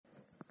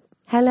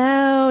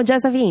Hello,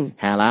 Josephine.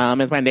 Hello,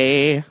 Miss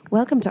Wendy.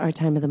 Welcome to our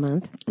time of the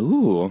month.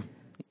 Ooh,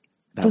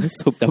 that was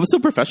so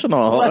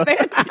professional. Was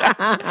it?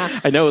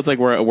 I know it's like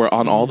we're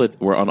on all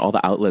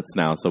the outlets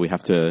now, so we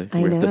have to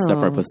step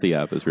our pussy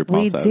up, as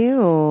RuPaul says. We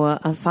do.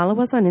 Follow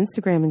us on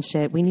Instagram and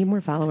shit. We need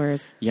more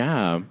followers.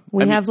 Yeah,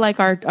 we have like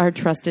our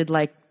trusted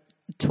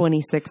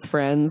 26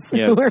 friends.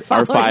 Yes,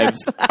 our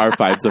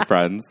fives of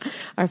friends.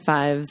 Our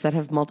fives that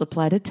have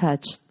multiplied a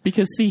touch.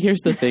 Because see, here's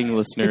the thing,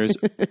 listeners.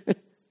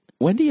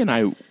 Wendy and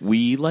I,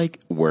 we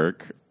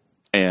work,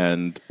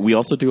 and we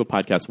also do a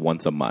podcast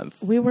once a month.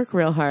 We work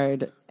real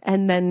hard.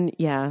 And then,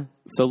 yeah.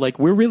 So,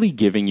 we're really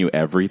giving you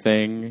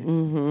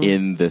everything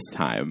in this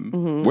time.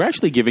 Mm-hmm. We're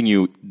actually giving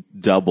you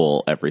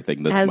double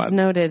everything this month. As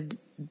noted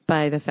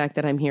by the fact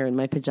that I'm here in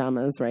my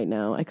pajamas right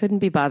now. I couldn't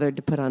be bothered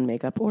to put on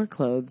makeup or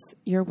clothes.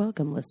 You're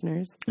welcome,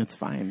 listeners. It's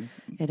fine.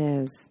 It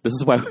is. This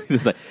is why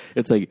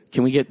it's like,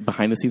 can we get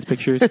behind-the-scenes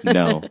pictures?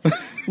 No.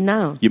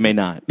 No. You may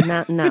not.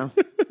 No.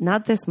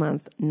 Not this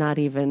month. Not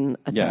even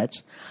a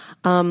touch.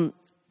 I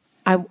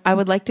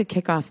would like to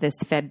kick off this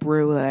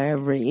February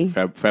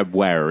with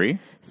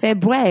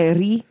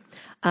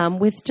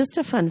just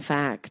a fun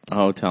fact.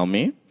 Oh, tell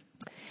me.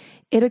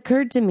 It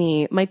occurred to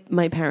me,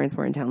 my parents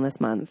were in town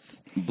this month.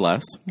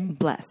 Bless.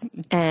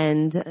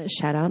 And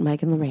shout out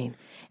Mike and Lorraine.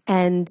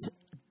 And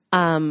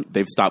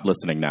they've stopped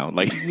listening now.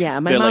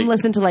 Yeah, my mom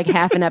listened to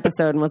half an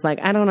episode and was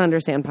like, I don't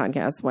understand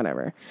podcasts,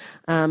 whatever.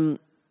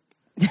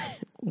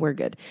 We're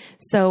good.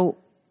 So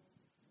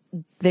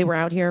they were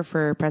out here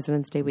for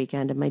President's Day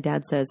weekend, and my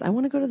dad says, I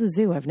want to go to the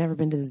zoo. I've never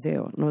been to the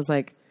zoo. And I was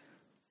like,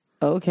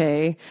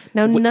 okay.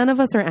 Now, none of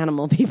us are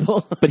animal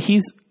people. But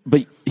he's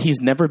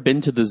never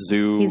been to the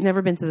zoo. He's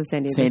never been to the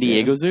San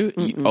Diego Zoo?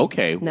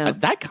 Okay. No.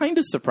 That kind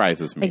of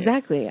surprises me.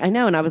 Exactly. I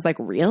know. And I was like,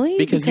 really?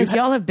 Because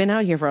y'all have been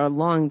out here for a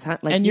long time.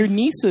 And your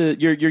niece and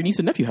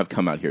nephew have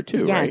come out here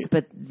too, yes, right? Yes,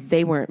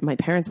 but my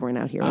parents weren't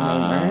out here,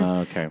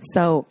 remember? Okay.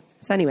 So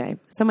anyway,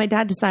 my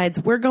dad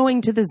decides we're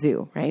going to the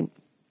zoo, right?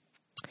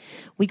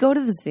 We go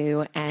to the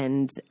zoo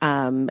and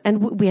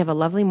we have a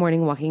lovely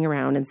morning walking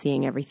around and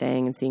seeing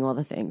everything and seeing all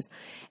the things.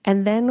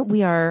 And then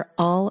we are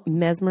all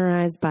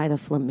mesmerized by the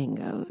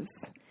flamingos.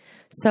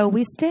 So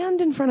we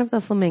stand in front of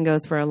the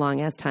flamingos for a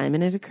long ass time,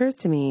 and it occurs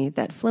to me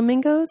that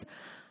flamingos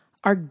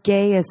are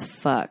gay as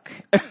fuck.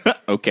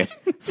 Okay.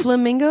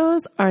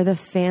 Flamingos are the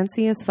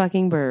fanciest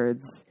fucking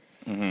birds.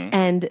 Mm-hmm.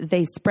 And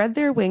they spread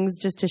their wings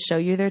just to show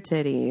you their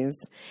titties.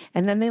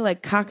 And then they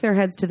cock their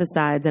heads to the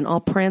sides and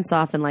all prance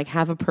off and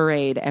have a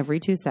parade every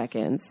 2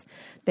 seconds.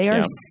 They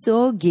are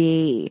so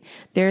gay.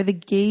 They're the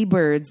gay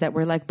birds that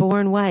were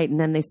born white and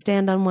then they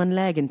stand on one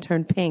leg and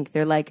turn pink.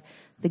 They're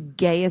the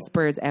gayest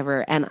birds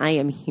ever. And I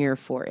am here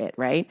for it,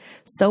 right?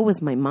 So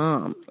was my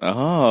mom.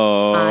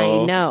 Oh.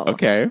 I know.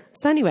 Okay.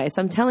 So anyway,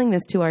 I'm telling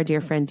this to our dear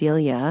friend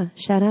Delia.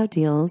 Shout out,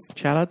 Deals.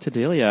 Shout out to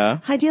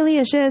Delia. Hi,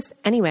 Delicious.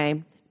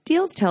 Anyway,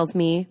 Deals tells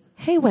me,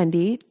 hey,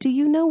 Wendy, do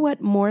you know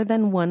what more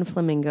than one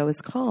flamingo is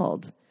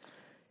called?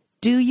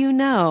 Do you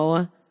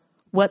know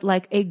what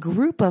a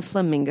group of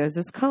flamingos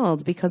is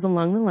called? Because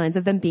along the lines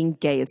of them being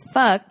gay as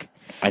fuck.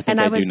 I think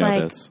I do know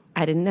this.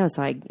 I didn't know,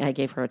 so I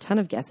gave her a ton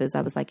of guesses.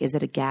 I was like, is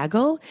it a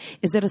gaggle?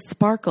 Is it a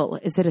sparkle?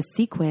 Is it a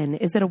sequin?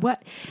 Is it a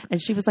what? And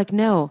she was like,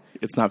 no.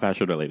 It's not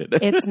fashion related.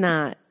 It's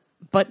not,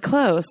 but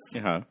close.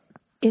 Yeah.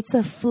 It's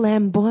a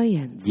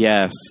flamboyance.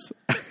 Yes.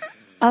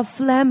 A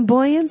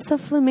flamboyance of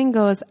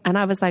flamingos. And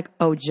I was like,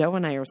 oh, Joe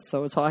and I are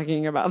so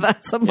talking about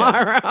that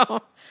tomorrow.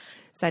 Yes.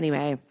 So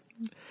anyway,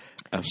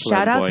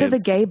 shout out to the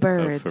gay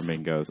birds.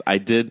 Flamingos.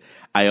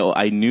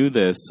 I knew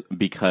this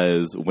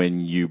because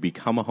when you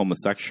become a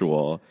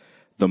homosexual,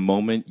 the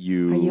moment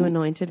you... Are you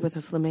anointed with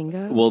a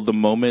flamingo? Well, the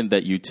moment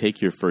that you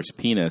take your first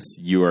penis,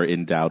 you are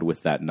endowed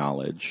with that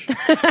knowledge.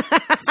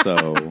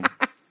 So,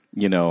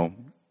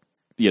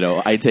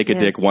 I take a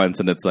dick once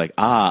and it's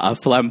a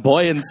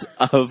flamboyance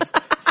of...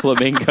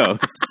 flamingos.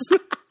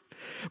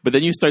 But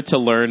then you start to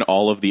learn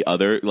all of the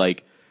other,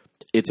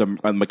 it's a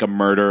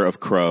murder of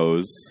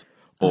crows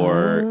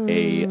or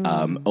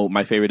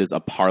my favorite is a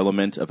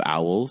parliament of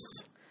owls.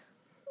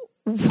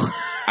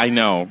 I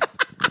know.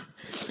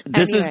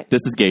 This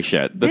is gay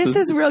shit. This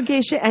is real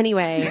gay shit.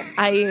 Anyway,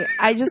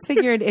 I just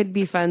figured it'd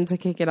be fun to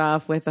kick it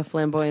off with a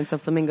flamboyance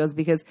of flamingos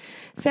because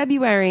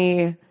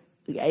February...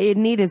 It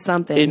needed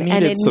something. It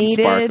needed some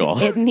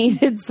sparkle. It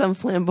needed some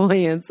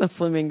flamboyance of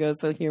flamingos.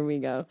 So here we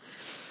go.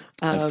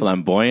 A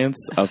flamboyance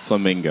of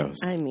flamingos.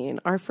 I mean,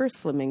 our first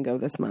flamingo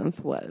this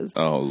month was.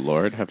 Oh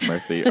Lord, have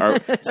mercy.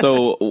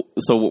 So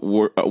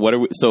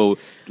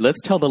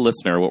let's tell the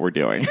listener what we're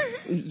doing.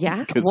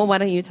 Yeah. Well, why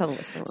don't you tell the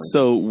listener?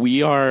 So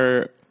we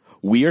are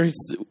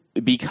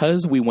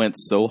because we went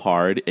so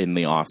hard in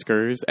the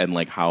Oscars and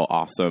how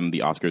awesome the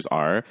Oscars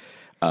are.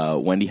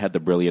 Wendy had the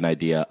brilliant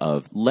idea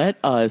of let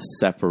us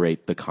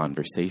separate the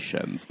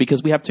conversations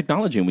because we have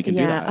technology and we can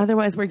do that.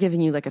 Otherwise we're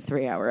giving you a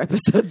 3-hour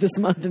episode this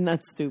month and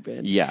that's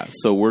stupid. Yeah.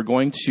 So we're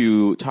going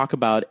to talk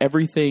about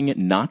everything,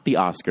 not the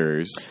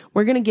Oscars.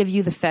 We're going to give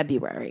you the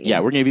February. Yeah.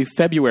 We're going to give you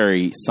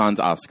February sans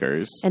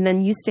Oscars. And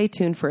then you stay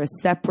tuned for a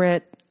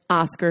separate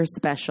Oscar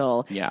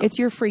special. Yeah. It's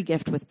your free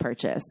gift with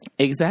purchase.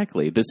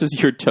 Exactly. This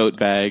is your tote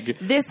bag.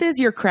 This is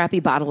your crappy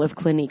bottle of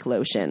Clinique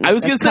lotion. I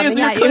was going to say it's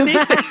your Clinique.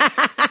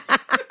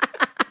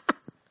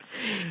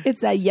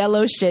 It's that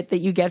yellow shit that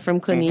you get from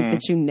Clinique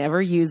that you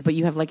never use, but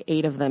you have like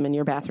 8 of them in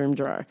your bathroom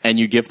drawer. And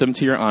you give them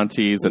to your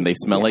aunties, and they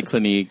smell like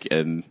Clinique,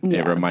 and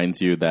it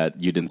reminds you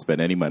that you didn't spend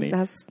any money.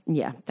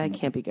 That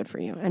can't be good for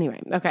you. Anyway,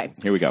 okay.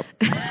 Here we go.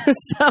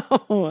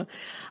 So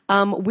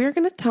we're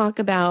going to talk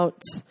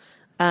about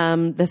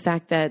the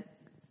fact that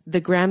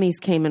the Grammys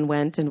came and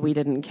went, and we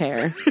didn't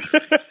care.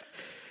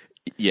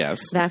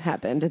 Yes. That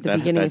happened at the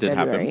beginning of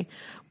February. Happen.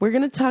 We're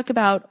going to talk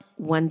about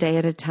One Day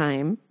at a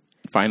Time.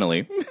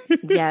 Finally.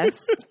 Yes.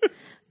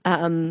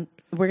 We're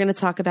going to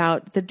talk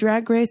about the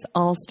Drag Race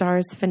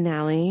All-Stars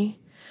finale.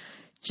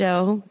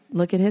 Joe,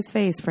 look at his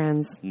face,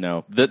 friends.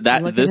 No.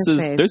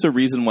 There's a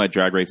reason why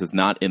Drag Race is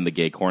not in the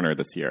gay corner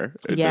this year.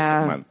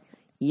 Yeah. This month.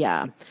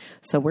 Yeah.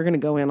 So we're going to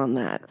go in on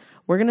that.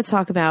 We're going to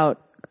talk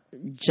about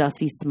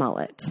Jussie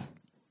Smollett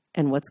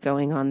and what's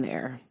going on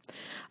there.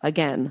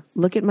 Again,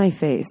 look at my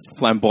face.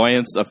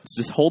 Flamboyance.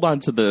 Just hold on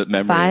to the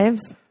memory. 5s,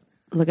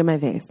 look at my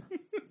face.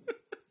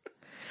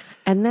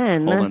 And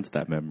then... Hold on to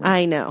that memory.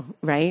 I know,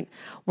 right?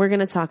 We're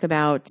going to talk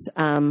about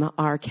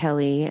R.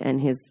 Kelly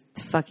and his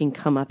fucking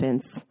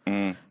comeuppance.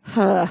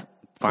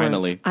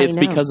 Finally. It's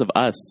because of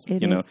us,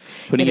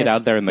 putting it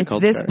out there in the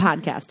culture. This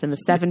podcast and the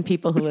 7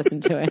 people who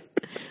listen to it.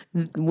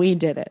 We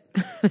did it.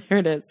 There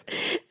it is.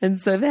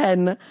 And so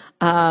then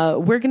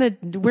we're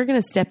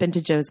gonna step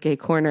into Joe's Gay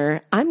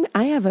Corner.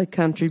 I have a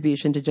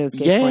contribution to Joe's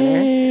Gay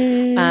Corner.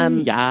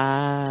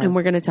 Yeah. And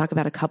we're gonna talk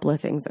about a couple of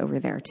things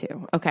over there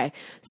too. Okay.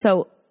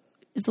 So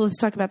let's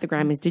talk about the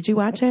Grammys. Did you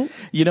watch it?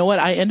 You know what?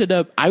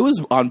 I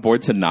was on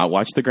board to not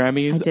watch the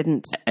Grammys. I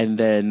didn't. And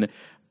then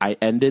I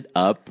ended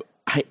up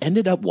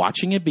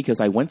watching it because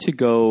I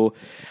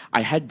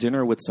had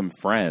dinner with some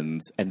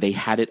friends and they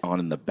had it on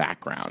in the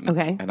background.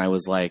 Okay. And I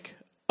was like,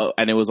 oh,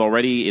 and it had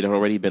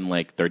already been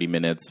like 30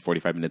 minutes,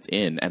 45 minutes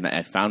in. And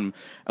I found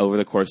over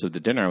the course of the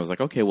dinner, I was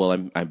like, okay,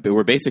 well,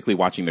 we're basically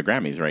watching the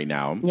Grammys right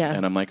now. Yeah.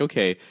 And I'm like,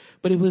 okay,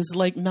 but it was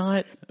like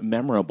not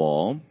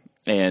memorable.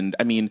 And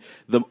I mean,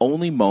 the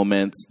only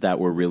moments that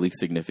were really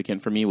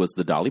significant for me was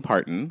the Dolly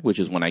Parton, which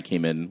is when I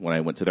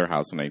went to their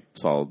house and I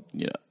saw,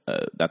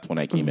 that's when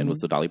I came in was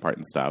the Dolly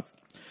Parton stuff.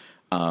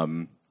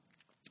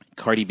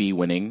 Cardi B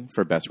winning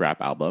for Best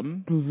Rap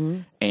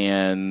Album.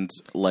 And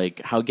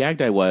like how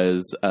gagged I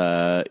was,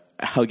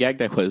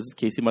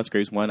 Casey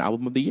Musgraves won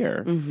Album of the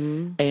Year.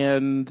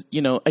 And,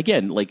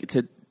 again, like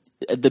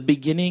at the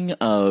beginning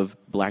of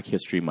Black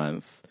History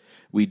Month,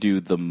 we do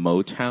the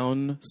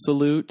Motown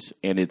salute,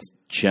 and it's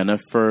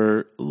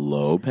Jennifer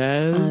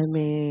Lopez.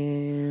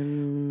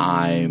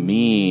 I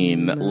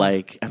mean,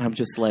 like, and I'm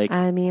just like...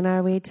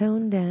 are we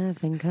tone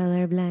deaf and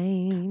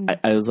colorblind?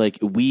 I was like,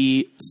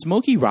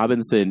 Smokey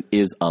Robinson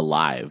is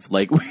alive.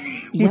 Like,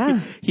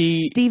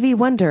 Stevie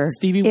Wonder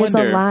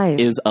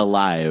is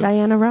alive.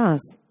 Diana Ross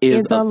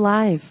is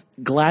alive.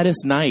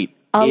 Gladys Knight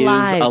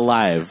alive. Is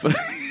alive.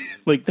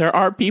 Like, there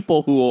are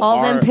people who all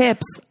are... them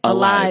pips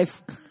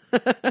alive.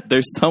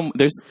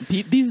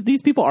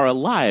 These people are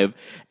alive,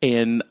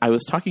 and I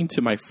was talking to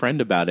my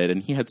friend about it,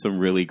 and he had some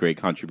really great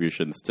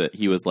contributions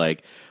he was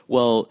like,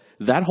 well,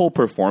 that whole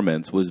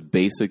performance was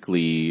built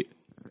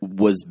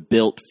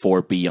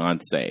for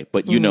Beyonce,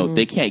 but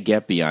they can't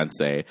get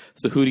Beyonce,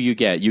 so who do you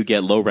get? You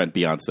get low rent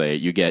Beyonce,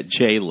 you get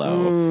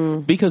J-Lo,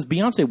 because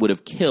Beyonce would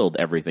have killed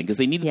everything, because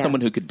they needed someone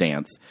who could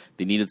dance,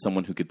 they needed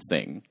someone who could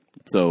sing,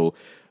 so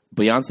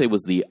Beyonce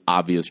was the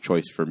obvious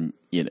choice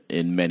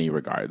in many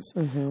regards.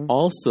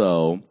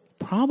 Also,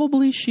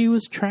 probably she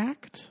was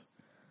tracked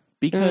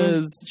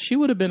because she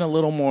would have been a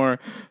little more,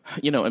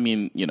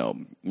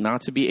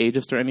 not to be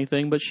ageist or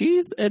anything, but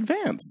she's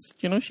advanced.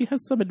 She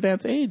has some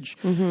advanced age.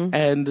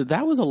 And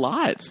that was a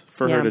lot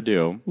for her to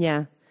do.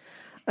 Yeah.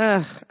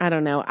 I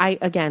don't know. I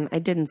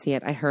didn't see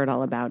it. I heard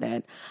all about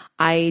it.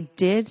 I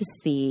did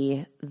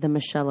see the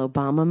Michelle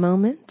Obama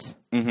moment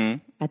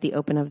at the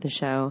open of the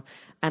show.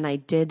 And I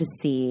did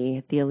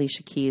see the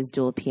Alicia Keys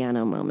dual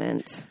piano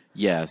moment.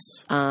 Yes.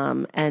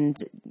 And,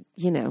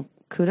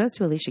 kudos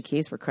to Alicia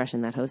Keys for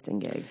crushing that hosting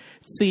gig.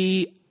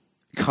 See,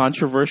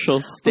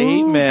 controversial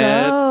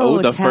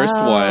statement. First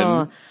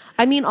one.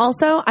 I mean,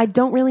 also, I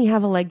don't really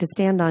have a leg to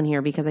stand on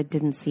here because I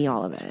didn't see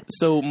all of it.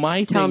 So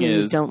my Tell thing me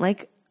is... you don't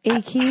like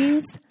A.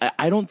 Keys?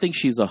 I don't think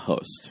she's a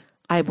host.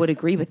 I would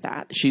agree with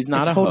that. She's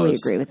not a host. I totally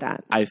agree with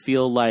that. I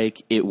feel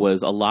like it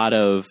was a lot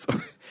of...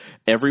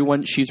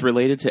 everyone... She's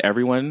related to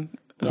everyone...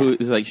 Who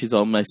is like, she's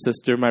all my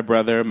sister, my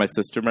brother,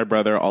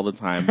 all the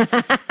time.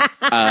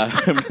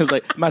 It's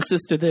like, my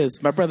sister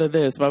this, my brother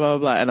this, blah, blah,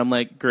 blah. And I'm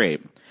like,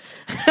 great.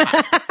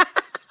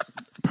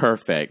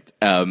 Perfect.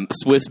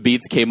 Swiss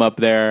Beats came up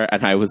there,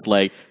 and I was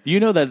like, do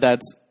you know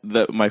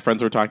my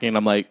friends were talking, and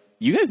I'm like,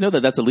 you guys know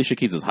that's Alicia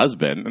Keys'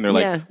 husband? And they're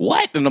like,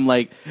 what? And I'm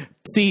like,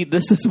 see,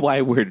 this is why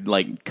we're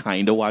like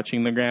kind of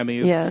watching the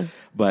Grammys. Yeah.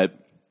 But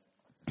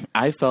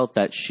I felt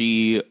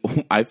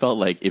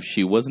like if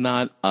she was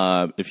not,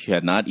 if she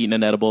had not eaten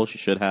an edible, she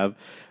should have,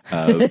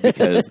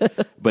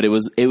 but it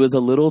was a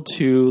little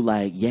too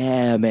like,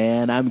 yeah,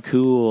 man, I'm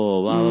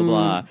cool, blah, blah,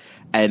 blah.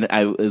 And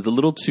it was a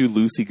little too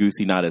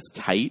loosey-goosey, not as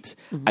tight.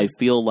 I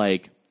feel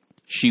like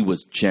she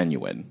was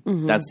genuine.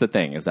 That's the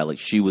thing, is that like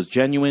she was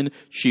genuine,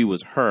 she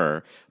was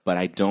her, but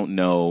I don't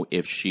know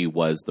if she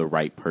was the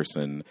right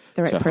person,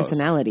 the right to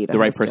personality, host. The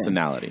right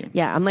personality.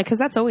 Yeah, I'm like, because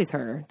that's always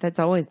her. That's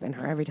always been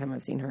her. Every time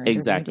I've seen her,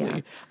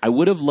 Exactly. I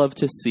would have loved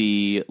to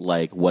see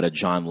like what a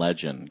John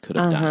Legend could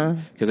have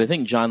done, because I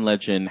think John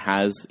Legend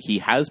has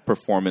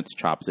performance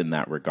chops in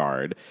that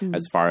regard,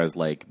 as far as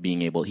like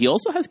being able. He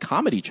also has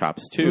comedy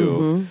chops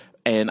too.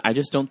 And I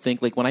just don't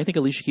think, like, when I think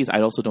Alicia Keys,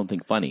 I also don't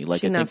think funny.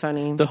 Like, She's not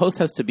funny. The host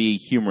has to be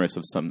humorous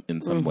in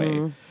some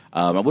way.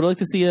 I would like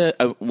to see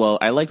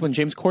I liked when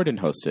James Corden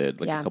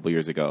hosted, like, a couple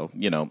years ago,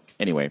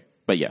 anyway.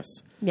 But yes.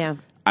 Yeah.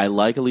 I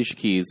like Alicia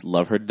Keys,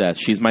 love her to death.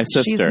 She's my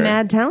sister. She's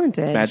mad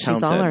talented.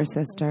 She's all our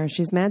sister.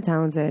 She's mad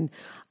talented.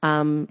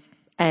 And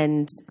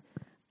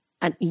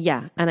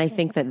I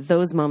think that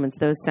those moments,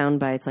 those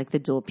sound bites, like the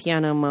dual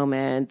piano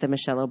moment, the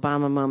Michelle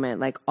Obama moment,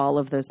 like all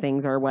of those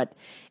things are what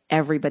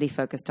everybody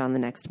focused on the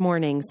next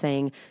morning,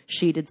 saying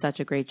she did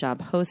such a great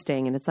job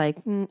hosting. And it's like,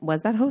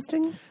 was that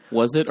hosting?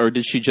 Was it? Or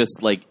did she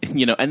just like,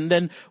 and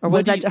then... Or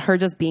was that her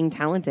just being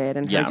talented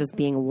and her just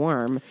being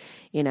warm,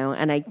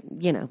 and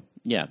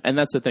Yeah, and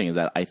that's the thing, is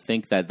that I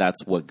think that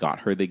that's what got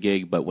her the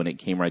gig, but when it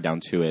came right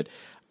down to it,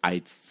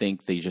 I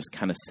think they just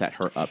kind of set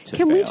her up to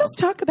fail. Can we just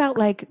talk about,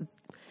 like,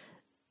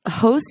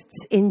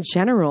 hosts in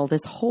general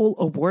this whole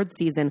award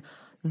season?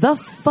 The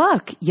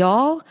fuck,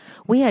 y'all?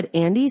 We had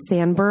Andy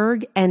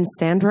Samberg and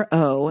Sandra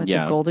Oh at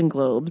the Golden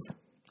Globes.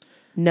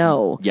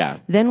 No. Yeah.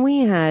 Then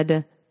we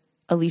had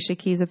Alicia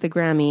Keys at the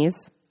Grammys.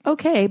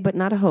 Okay, but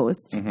not a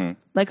host.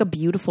 Like a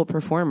beautiful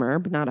performer,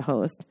 but not a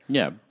host.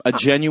 Yeah. A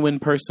genuine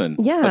person,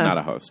 but not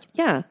a host.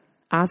 Yeah.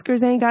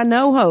 Oscars ain't got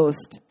no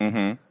host.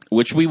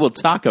 Which we will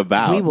talk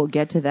about. We will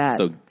get to that.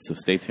 So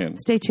stay tuned.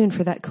 Stay tuned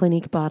for that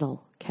Clinique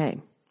bottle. Okay.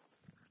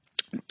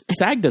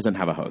 SAG doesn't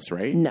have a host,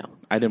 right? No.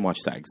 I didn't watch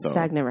SAG, so...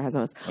 SAG never has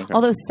a host. Okay.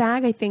 Although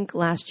SAG, I think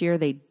last year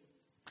they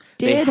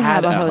did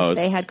have a host.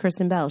 They had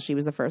Kristen Bell. She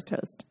was the first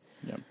host.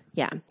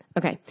 Yeah.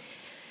 Okay.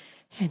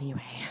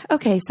 Anyway.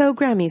 Okay, so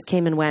Grammys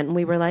came and went, and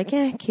we were like,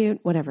 cute,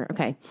 whatever.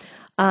 Okay.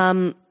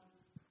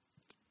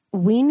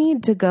 We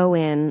need to go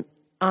in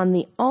on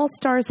the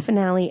All-Stars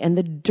finale and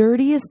the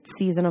dirtiest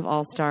season of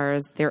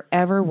All-Stars there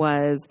ever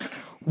was.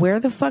 Where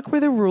the fuck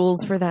were the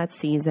rules for that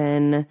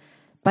season?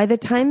 By the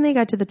time they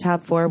got to the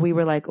top 4, we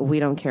were like,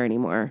 we don't care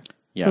anymore.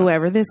 Yeah.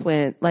 Whoever this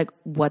went, like,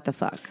 what the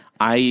fuck?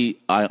 I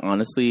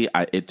honestly,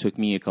 it took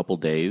me a couple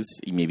days,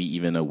 maybe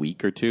even a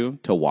week or two,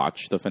 to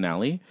watch the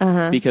finale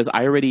because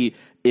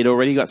it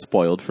already got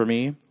spoiled for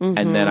me.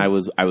 And then I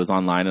was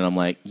online and I'm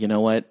like, you know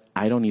what?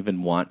 I don't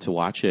even want to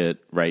watch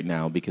it right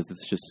now because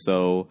it's just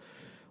so,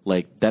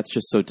 like, that's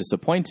just so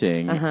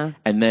disappointing.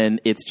 And then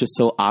it's just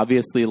so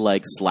obviously,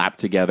 like, slapped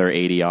together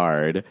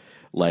 80-yard,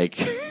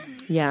 like...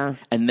 Yeah.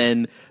 And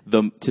then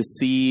to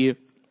see...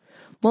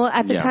 Well,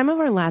 at the time of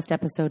our last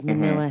episode,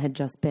 Manila had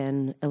just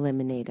been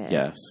eliminated.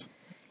 Yes.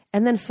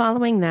 And then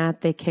following that,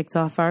 they kicked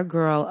off our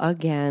girl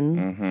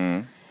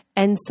again.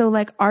 And so,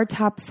 like, our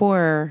top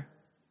 4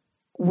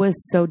 was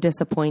so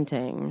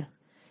disappointing.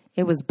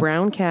 It was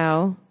Brown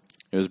Cow.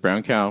 It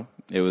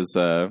was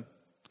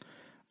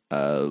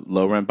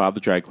Low Rent Bob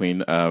the Drag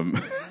Queen.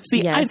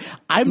 See, yes.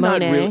 I'm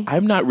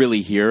not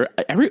really here.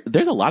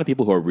 There's a lot of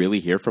people who are really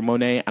here for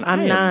Monet, and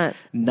I am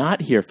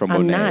not here for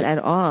Monet. I'm not at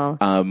all.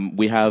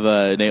 We have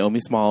Naomi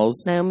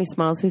Smalls. Naomi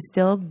Smalls, who's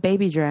still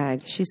baby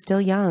drag. She's still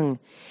young.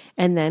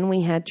 And then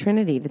we had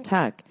Trinity, the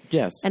Tuck.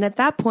 Yes. And at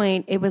that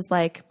point, it was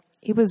like,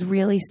 it was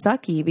really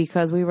sucky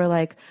because we were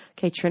like,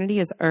 okay, Trinity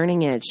is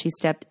earning it. She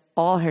stepped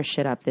all her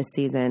shit up this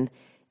season,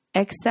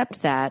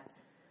 except that,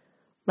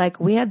 like,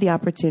 we had the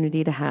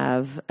opportunity to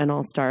have an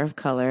all-star of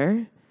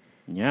color.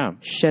 Yeah.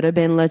 Should have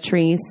been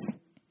Latrice.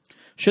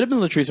 Should have been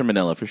Latrice or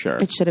Manila for sure.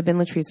 It should have been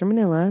Latrice or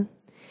Manila.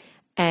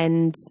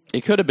 And...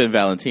 it could have been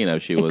Valentina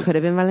if she was... It could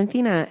have been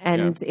Valentina.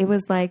 And it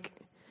was like...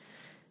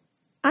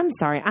 I'm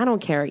sorry, I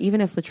don't care. Even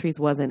if Latrice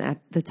wasn't at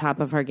the top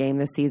of her game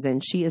this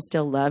season, she is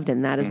still loved,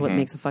 and that is what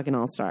makes a fucking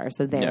all-star.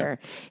 So there.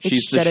 Yeah. It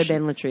should have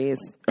been Latrice.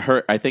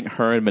 I think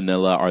her and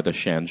Manila are the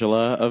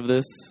Shangela of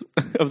this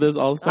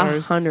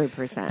all-stars.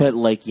 100%. But,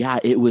 like, yeah,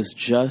 it was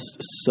just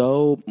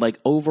so, like,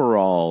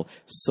 overall,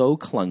 so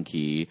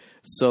clunky.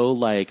 So,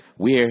 like,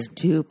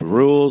 stupid.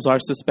 Rules are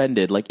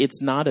suspended. Like,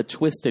 it's not a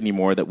twist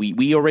anymore that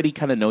we already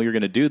kind of know you're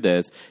going to do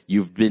this.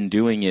 You've been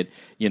doing it,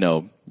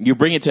 you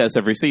bring it to us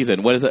every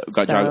season. What is it?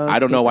 So I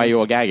don't know why you're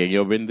all gagging.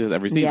 You've been doing this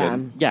every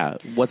season. Yeah.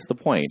 What's the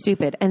point?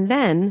 Stupid. And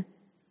then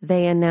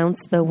they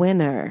announced the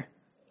winner.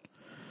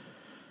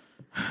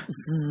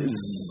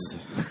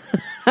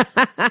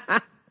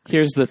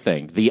 Here's the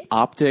thing. The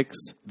optics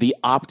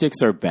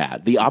are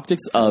bad. The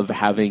optics of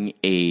having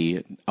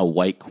a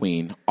white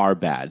queen are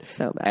bad.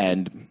 So bad.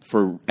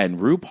 And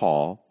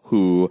RuPaul,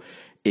 who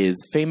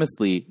is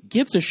famously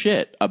gives a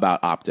shit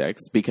about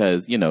optics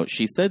because, you know,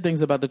 she said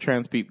things about the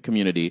trans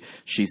community.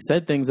 She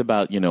said things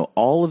about, you know,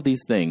 all of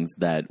these things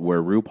that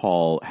where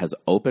RuPaul has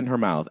opened her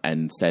mouth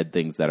and said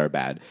things that are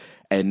bad.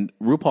 And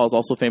RuPaul's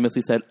also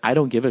famously said, I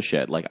don't give a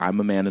shit. Like, I'm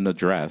a man in a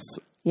dress.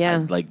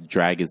 Yeah. Like,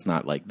 drag is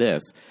not like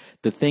this.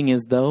 The thing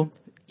is, though,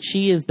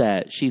 she's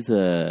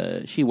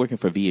working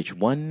for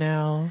VH1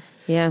 now.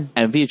 Yeah.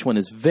 And VH1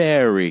 is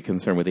very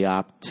concerned with the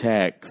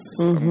optics.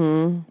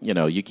 Mm-hmm. You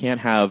know, you can't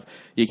have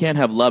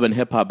love and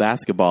hip hop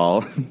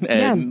basketball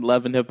and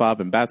love and hip hop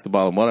and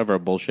basketball and whatever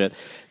bullshit.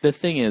 The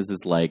thing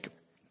is like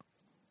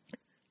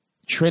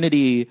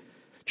Trinity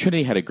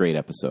had a great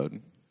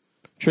episode.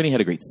 Trinity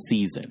had a great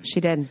season.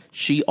 She did.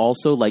 She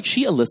also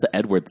she Alyssa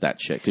Edwards that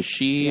shit because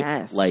she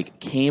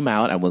came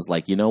out and was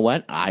like, you know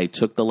what? I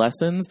took the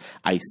lessons.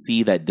 I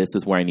see that this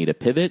is where I need to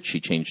pivot. She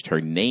changed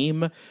her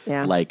name.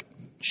 Yeah. Like,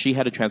 she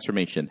had a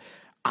transformation.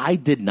 I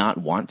did not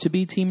want to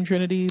be Team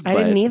Trinity. I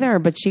didn't either,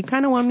 but she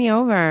kind of won me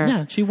over.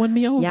 Yeah, she won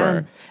me over.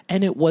 Yeah.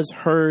 And it was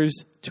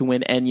hers to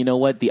win. And you know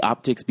what? The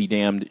optics be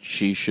damned.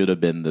 She should have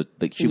been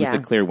she was the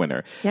clear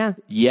winner. Yeah.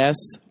 Yes,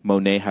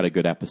 Monet had a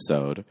good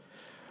episode.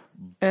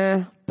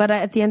 But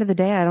at the end of the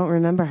day, I don't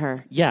remember her.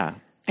 Yeah.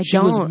 She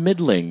was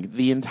middling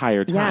the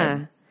entire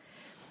time.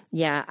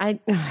 Yeah.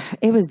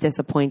 It was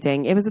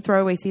disappointing. It was a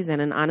throwaway season.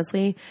 And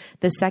honestly,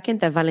 the second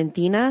that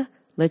Valentina,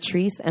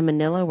 Latrice, and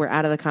Manila were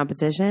out of the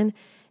competition,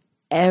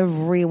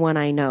 everyone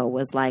I know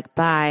was like,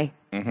 bye.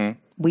 Mm-hmm.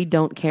 We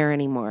don't care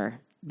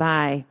anymore.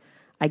 Bye.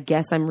 I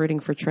guess I'm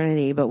rooting for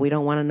Trinity, but we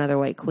don't want another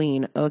white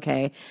queen.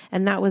 Okay.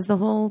 And that was the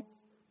whole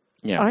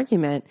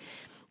argument.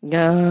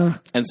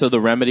 And so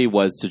the remedy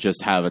was to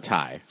just have a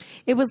tie.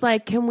 It was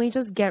like, can we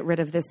just get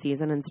rid of this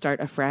season and start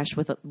afresh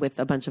with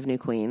a bunch of new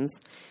queens?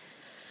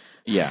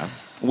 Yeah.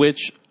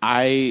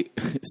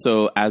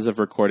 So as of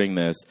recording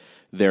this,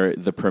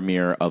 the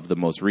premiere of the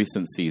most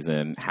recent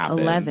season happened.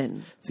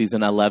 11.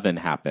 Season 11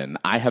 happened.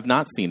 I have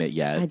not seen it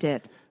yet. I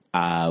did.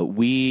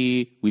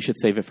 We should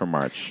save it for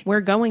March.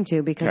 We're going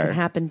to because it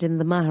happened in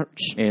the March.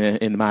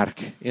 In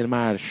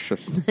March.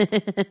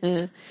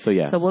 So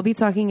yeah. So we'll be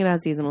talking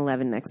about season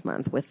 11 next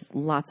month with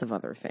lots of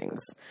other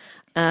things.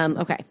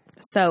 Okay.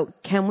 So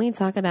can we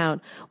talk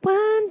about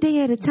One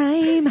Day at a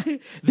Time?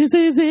 This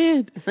is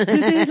it.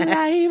 This is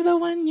life, the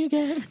one you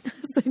get.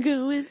 So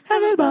go and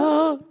have a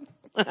ball.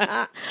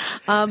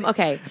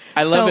 Okay.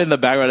 I love it in the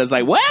background. It's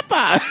like,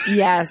 Wepa!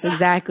 Yes,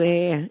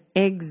 exactly.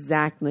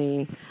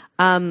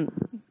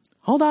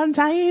 Hold on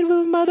tight,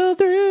 we'll muddle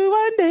through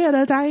one day at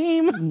a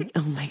time.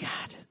 Oh my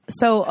God.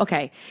 So,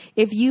 okay.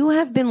 If you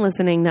have been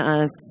listening to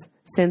us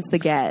since the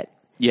get,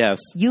 yes,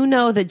 you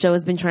know that Joe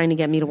has been trying to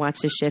get me to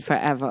watch this shit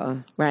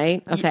forever,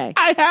 right? Okay.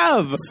 I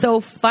have. So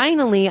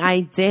finally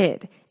I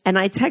did. And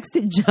I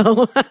texted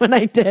Joe when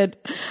I did.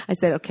 I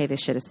said, okay,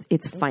 this shit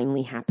it's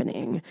finally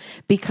happening.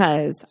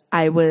 Because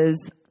I was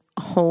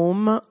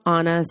home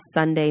on a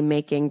Sunday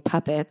making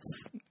puppets.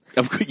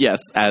 Yes,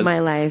 as my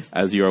life,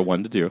 as you are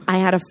one to do. I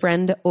had a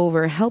friend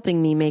over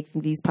helping me make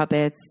these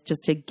puppets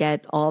just to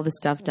get all the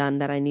stuff done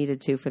that I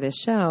needed to for this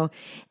show,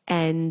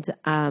 and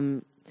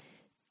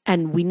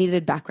we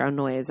needed background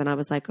noise. And I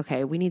was like,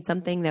 okay, we need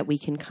something that we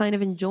can kind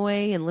of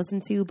enjoy and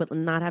listen to, but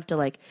not have to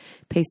like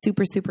pay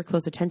super, super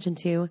close attention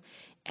to.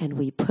 And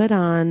we put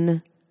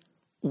on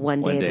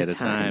One Day at a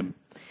Time.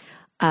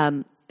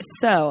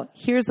 So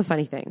here's the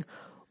funny thing: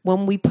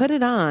 when we put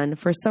it on,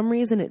 for some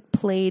reason, it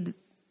played.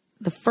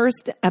 The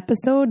first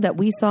episode that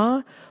we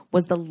saw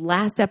was the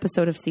last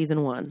episode of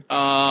season 1.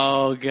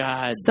 Oh,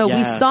 God. So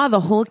we saw the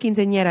whole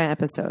Quinceañera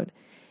episode.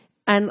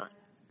 And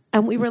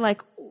we were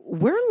like,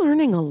 we're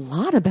learning a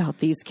lot about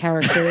these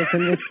characters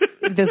in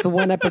this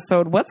one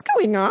episode. What's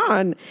going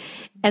on?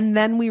 And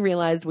then we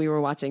realized we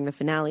were watching the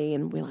finale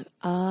and we were like,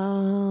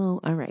 oh,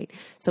 all right.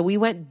 So we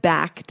went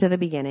back to the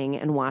beginning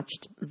and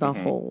watched the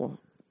whole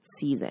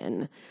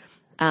season.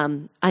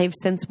 I've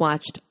since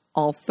watched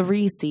all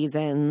 3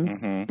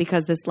 seasons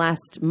because this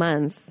last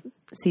month,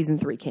 season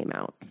 3 came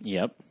out.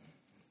 Yep.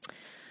 Do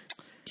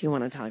you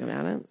want to talk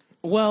about it?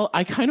 Well,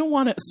 I kind of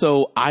want to.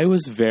 So I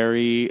was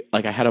very,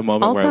 I had a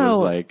moment where I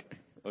was like,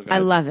 okay. I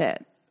love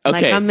it.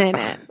 Okay. Like, I'm in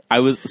it.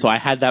 I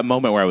had that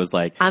moment where I was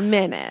like, I'm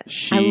in it.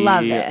 I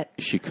love it.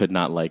 She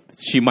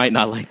might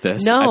not like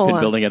this. No. I've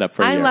been building it up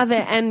for a year. I love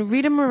it. And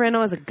Rita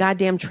Moreno is a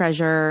goddamn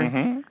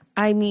treasure.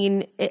 I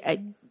mean,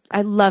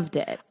 I loved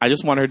it. I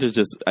just want her to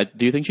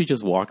do you think she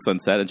just walks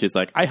on set and she's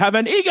like, I have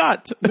an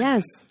EGOT?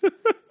 Yes.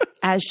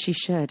 As she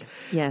should.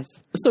 Yes.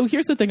 So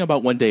here's the thing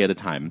about One Day at a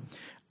Time.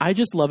 I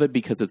just love it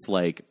because it's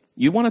like,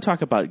 you want to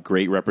talk about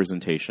great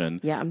representation.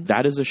 Yeah.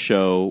 That is a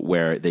show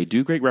where they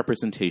do great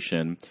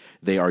representation.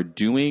 They're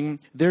doing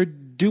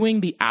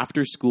the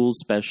after school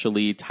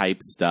specialty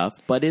type stuff,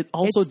 but it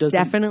also doesn't.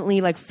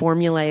 Definitely like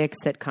formulaic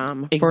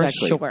sitcom for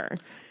sure.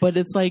 But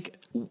it's like,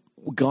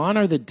 gone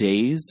are the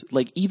days,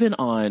 like even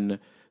on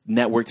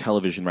network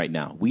television right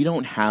now, we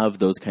don't have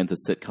those kinds of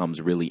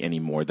sitcoms really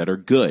anymore that are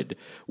good,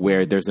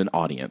 where there's an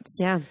audience.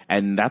 Yeah.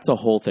 And that's a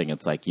whole thing.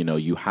 It's like,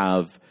 you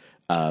have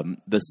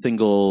the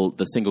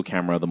single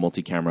camera, the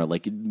multi-camera.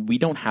 Like, we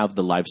don't have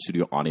the live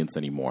studio audience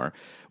anymore,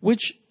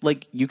 which,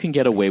 like, you can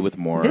get away with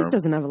more. This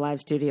doesn't have a live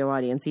studio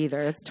audience either.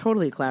 It's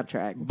totally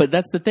claptrap. But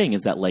that's the thing,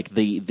 is that, like,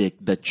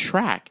 the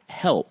track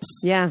helps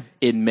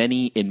in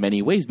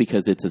many ways,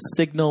 because it's a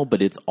signal,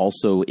 but it's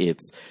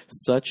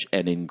such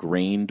an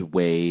ingrained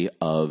way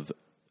of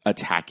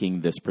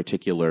attacking this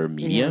particular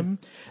medium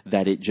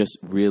that it just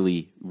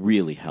really,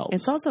 really helps.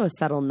 It's also a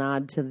subtle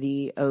nod to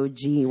the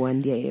OG One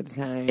Day at a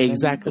Time.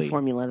 Exactly. The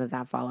formula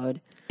that followed.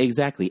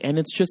 Exactly. And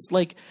it's just,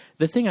 like,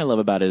 the thing I love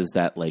about it is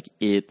that, like,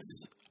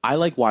 I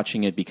like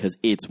watching it because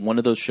it's one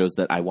of those shows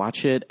that I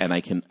watch it and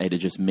it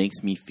just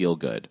makes me feel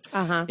good.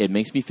 It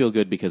makes me feel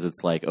good because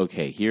it's like,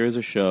 okay, here's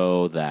a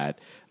show that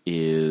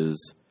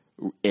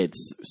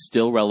it's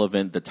still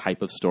relevant, the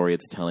type of story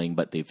it's telling,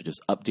 but they've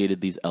just updated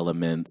these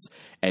elements.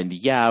 And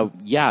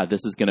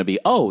this is going to be,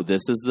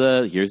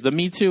 here's the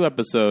Me Too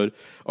episode,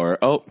 or,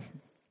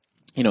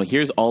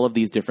 here's all of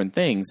these different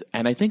things.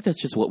 And I think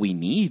that's just what we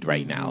need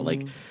right now.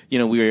 Like,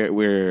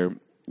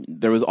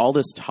 there was all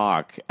this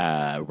talk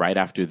right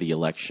after the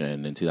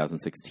election in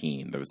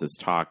 2016. There was this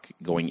talk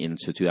going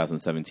into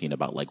 2017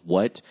 about, like,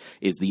 what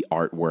is the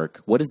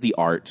artwork? What is the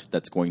art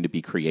that's going to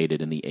be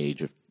created in the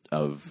age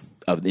of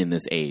in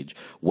this age?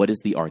 What is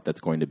the art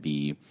that's going to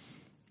be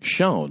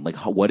shown? Like,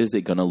 what is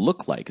it going to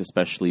look like,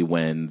 especially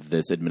when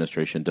this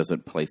administration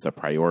doesn't place a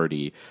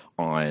priority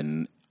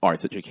on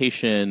arts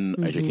education,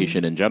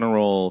 education in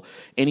general,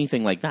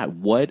 anything like that?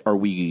 What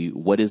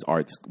is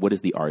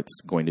the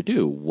arts going to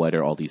do? What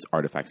are all these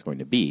artifacts going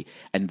to be?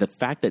 And the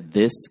fact that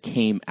this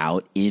came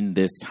out in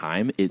this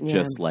time,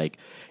 just, like,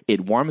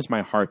 it warms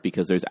my heart,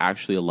 because there's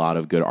actually a lot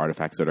of good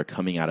artifacts that are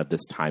coming out of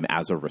this time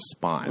as a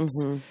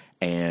response.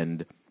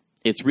 And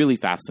it's really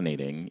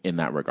fascinating in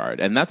that regard.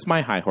 And that's my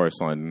high horse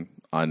on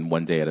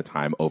One Day at a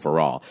Time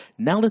overall.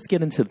 Now let's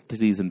get into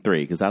season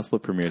 3, because that's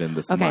what premiered in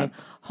this month. Okay,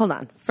 hold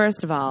on.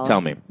 First of all,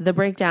 tell me. The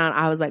breakdown,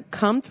 I was like,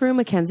 come through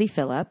Mackenzie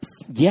Phillips.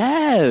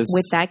 Yes.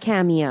 With that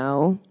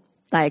cameo.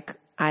 Like,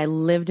 I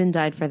lived and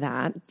died for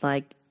that.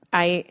 Like,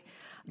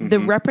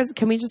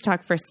 can we just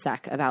talk for a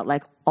sec about,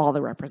 like, all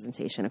the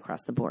representation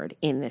across the board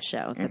in this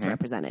show that's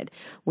represented?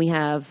 We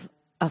have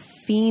a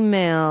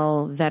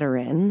female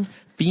veteran.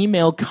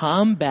 Female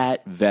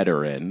combat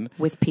veteran.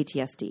 With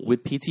PTSD.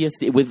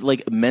 With,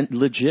 like,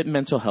 legit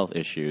mental health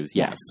issues.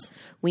 Yes.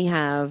 We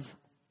have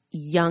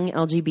young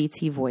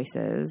LGBT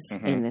voices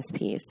in this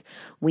piece.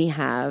 We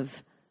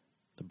have...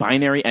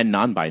 binary and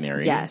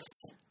non-binary. Yes.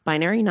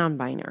 Binary,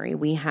 non-binary.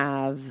 We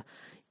have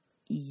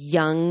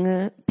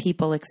young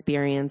people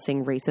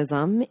experiencing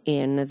racism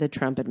in the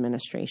Trump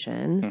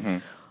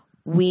administration.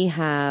 We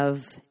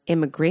have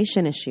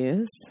immigration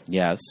issues.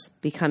 Yes.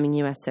 Becoming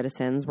U.S.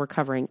 citizens. We're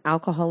covering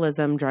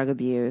alcoholism, drug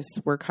abuse.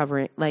 We're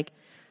covering, like,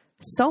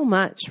 so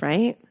much,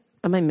 right?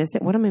 Am I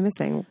missing? What am I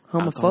missing?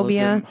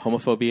 Homophobia.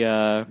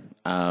 Homophobia.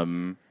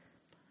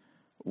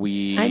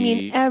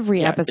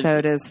 Every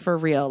episode is for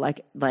real.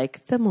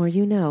 Like the more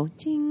you know.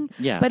 Ding.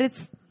 Yeah. But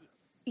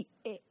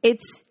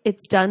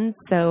it's done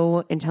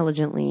so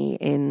intelligently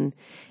in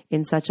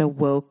such a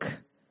woke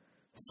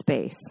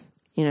space,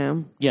 you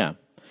know? Yeah.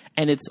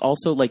 And it's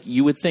also, like,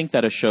 you would think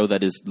that a show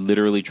that is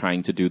literally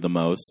trying to do the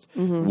most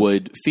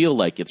would feel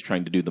like it's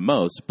trying to do the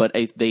most, but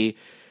it's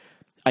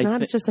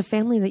just a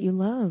family that you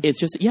love. It's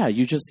just,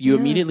 you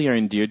immediately are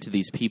endeared to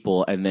these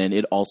people, and then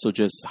it also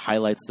just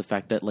highlights the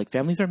fact that, like,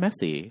 families are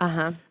messy.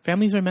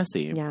 Families are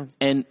messy. Yeah.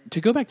 And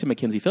to go back to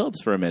Mackenzie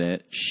Phillips for a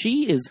minute,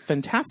 she is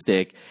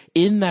fantastic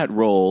in that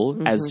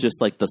role as just,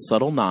 like, the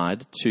subtle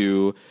nod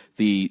to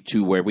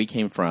where we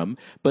came from,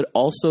 but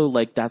also,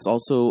 like, that's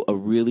also a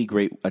really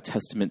great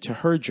testament to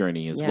her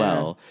journey as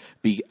well,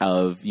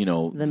 of,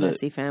 the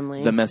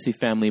messy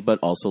family, but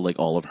also, like,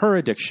 all of her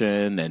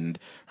addiction and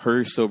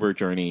her sober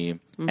journey.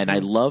 And I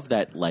love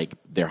that, like,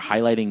 they're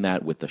highlighting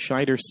that with the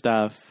Schneider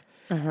stuff.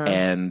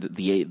 And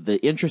the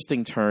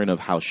interesting turn of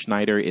how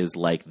Schneider is,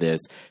 like,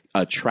 this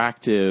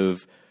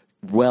attractive,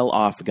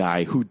 well-off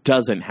guy who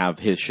doesn't have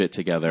his shit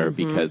together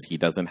because he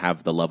doesn't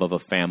have the love of a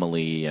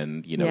family,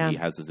 and, he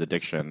has his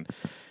addiction.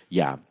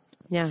 Yeah.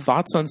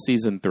 Thoughts on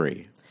season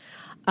 3?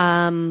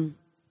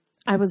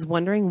 I was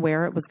wondering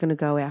where it was going to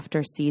go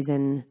after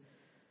season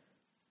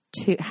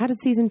 2. How did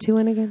season 2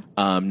 end again?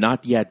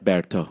 Not yet,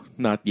 Berto.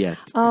 Not yet.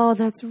 Oh,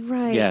 that's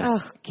right. Yes.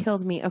 Oh,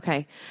 killed me.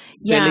 Okay.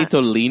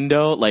 Celito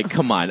Lindo. Like,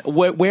 come on.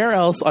 Where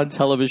else on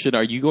television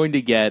are you going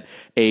to get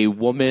a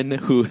woman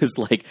who is,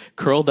 like,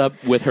 curled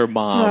up with her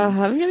mom?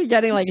 I'm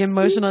getting, like,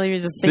 emotional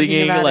even just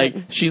thinking about like,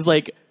 it. She's,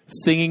 like,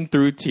 singing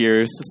through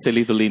tears,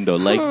 Celito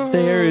Lindo. Like,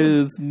 there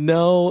is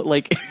no,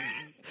 like...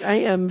 I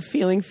am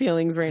feeling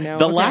feelings right now.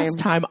 The last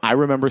time I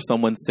remember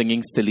someone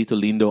singing Celito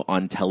Lindo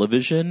on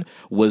television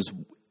was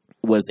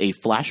a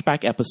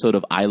flashback episode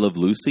of I Love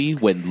Lucy,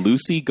 when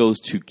Lucy goes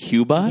to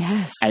Cuba.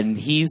 Yes.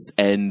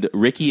 And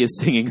Ricky is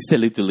singing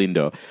Celito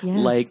Lindo. Yes.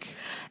 Like,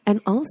 and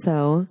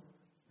also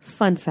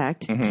Fun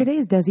fact, today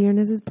is Desi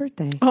Arnaz's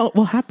birthday. Oh,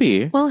 well,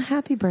 happy. Well,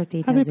 happy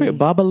birthday, Happy Desi. birthday.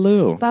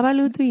 Babalu.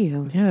 Babalu to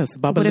you. Yes,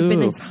 Babalu. Would have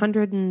been his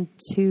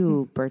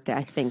 102 birthday,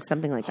 I think,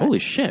 something like that. Holy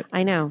shit.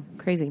 I know.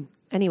 Crazy.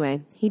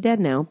 Anyway, he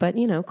dead now, but,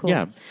 cool.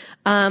 Yeah.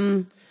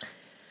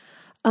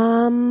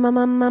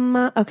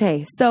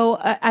 Okay, so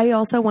I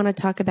also want to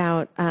talk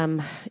about,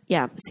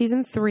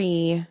 season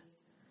 3.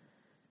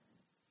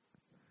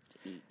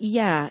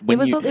 Yeah, it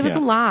was a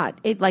lot.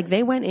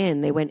 They went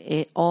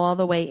in all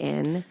the way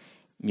in.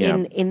 Yeah.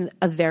 In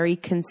a very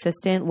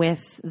consistent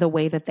with the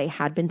way that they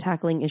had been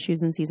tackling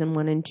issues in season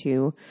 1 and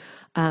 2.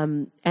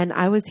 And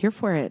I was here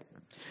for it.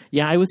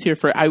 Yeah, I was here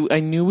for it. I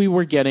knew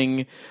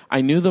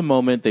I knew the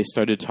moment they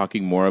started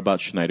talking more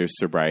about Schneider's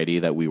sobriety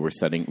that we were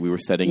setting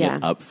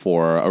it up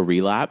for a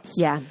relapse.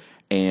 Yeah.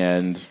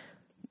 And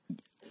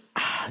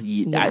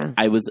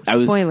I was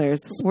spoilers.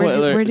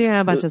 We're doing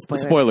a bunch of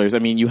spoilers. I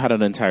mean, you had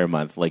an entire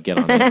month. Like, get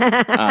on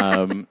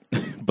it.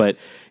 But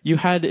you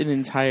had an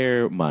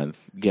entire month.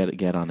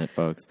 Get on it,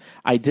 folks.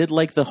 I did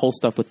like the whole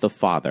stuff with the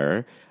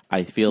father.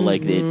 I feel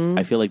like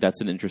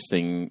that's an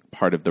interesting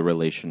part of the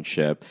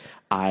relationship.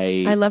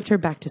 I loved her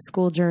back to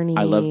school journey.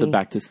 I love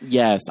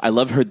I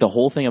love the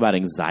whole thing about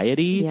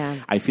anxiety. Yeah.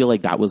 I feel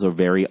like that was a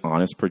very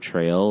honest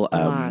portrayal.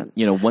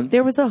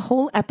 There was a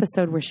whole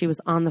episode where she was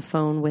on the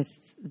phone with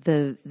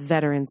the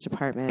Veterans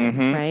Department,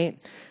 right?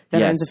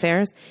 Veterans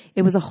Affairs.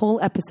 It was a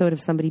whole episode of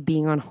somebody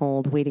being on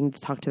hold, waiting to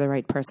talk to the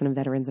right person in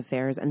Veterans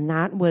Affairs. And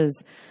that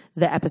was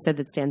the episode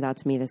that stands out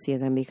to me this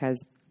season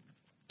because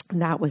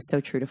that was so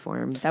true to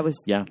form. That was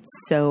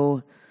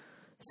so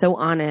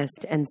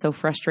honest and so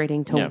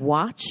frustrating to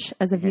watch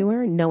as a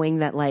viewer, knowing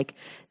that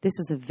this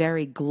is a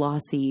very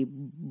glossy,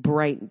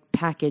 bright,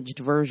 packaged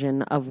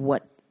version of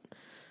what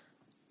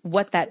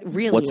that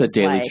really is. What's a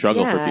daily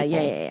struggle for people.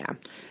 Yeah.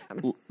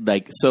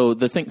 So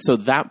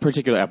that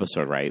particular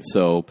episode, right?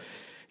 So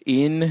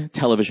in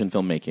television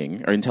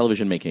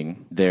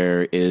making,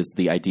 there is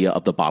the idea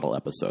of the bottle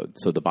episode.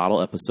 So the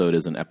bottle episode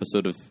is an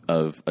episode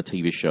of a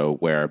TV show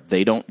where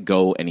they don't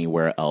go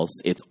anywhere else.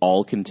 It's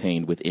all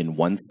contained within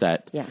one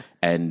set,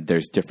 and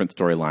there's different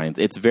storylines.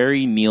 It's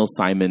very Neil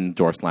Simon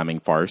door slamming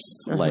farce.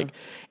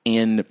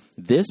 In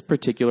this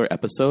particular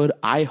episode,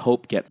 I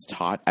hope gets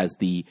taught as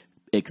the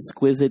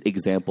exquisite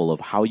example of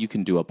how you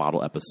can do a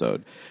bottle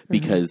episode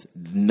because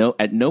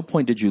at no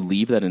point did you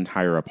leave that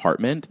entire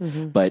apartment,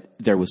 but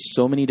there was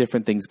so many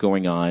different things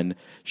going on.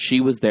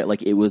 She was there.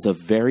 It was a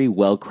very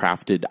well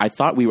crafted. I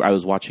thought I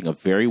was watching a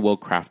very well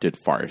crafted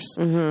farce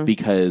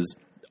because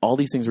all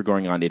these things were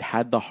going on. It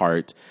had the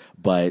heart,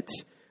 but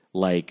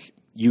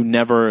you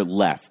never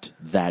left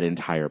that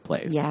entire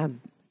place. Yeah.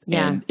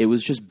 And it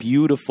was just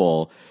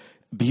beautiful.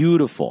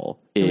 Beautiful.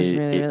 It was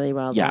really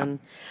well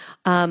done.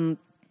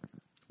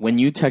 When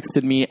you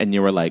texted me and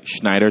you were like,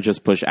 Schneider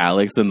just pushed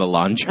Alex in the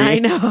laundry. I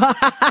know.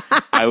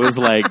 I was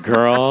like,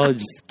 girl,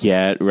 just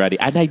get ready.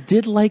 And I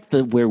did like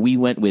where we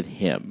went with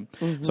him.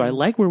 So I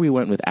like where we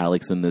went with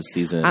Alex in this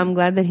season. I'm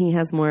glad that he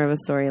has more of a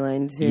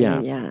storyline too.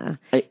 Yeah.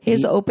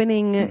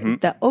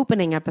 The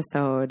opening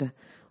episode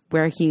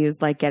where he's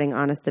getting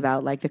honest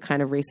about the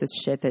kind of racist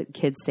shit that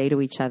kids say to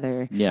each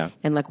other. Yeah.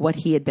 And what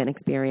he had been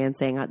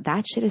experiencing.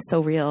 That shit is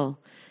so real.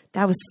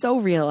 That was so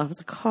real. I was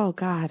like, oh,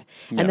 God.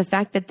 Yeah. And the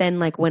fact that then,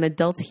 when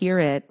adults hear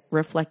it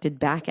reflected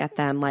back at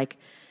them,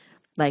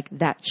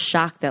 that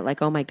shock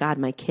that, oh, my God,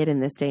 my kid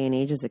in this day and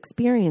age is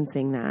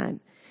experiencing that.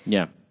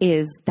 Yeah.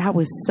 That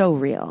was so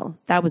real.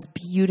 That was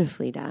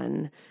beautifully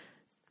done.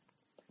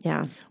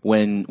 Yeah.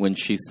 When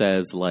she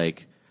says,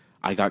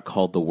 I got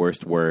called the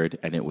worst word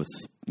and it was,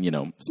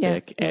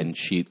 spick. Yeah.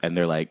 And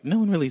they're like, no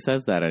one really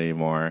says that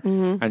anymore.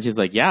 And she's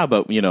like, yeah,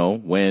 but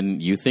when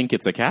you think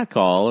it's a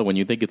catcall, when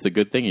you think it's a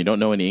good thing, you don't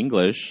know any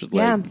English.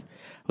 I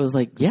was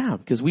like, yeah,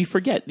 because we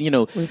forget,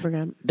 we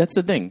forget. That's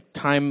the thing.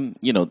 Time,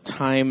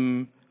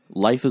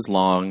 life is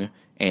long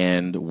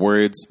and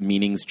words,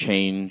 meanings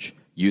change,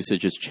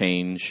 usages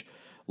change.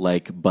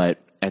 But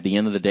at the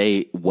end of the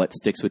day, what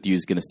sticks with you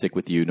is going to stick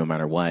with you no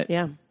matter what.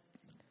 Yeah.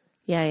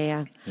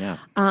 Yeah.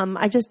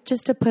 I just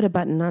to put a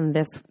button on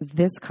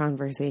this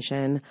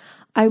conversation,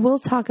 I will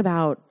talk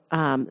about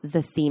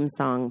the theme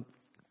song.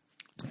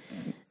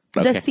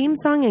 Okay. The theme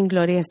song in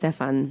Gloria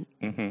Estefan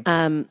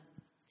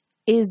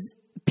is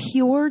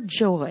pure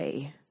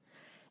joy,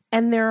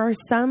 and there are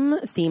some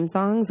theme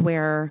songs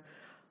where,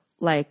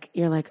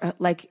 you're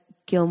like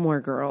Gilmore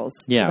Girls.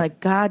 Yeah.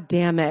 God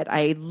damn it,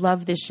 I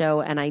love this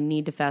show, and I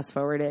need to fast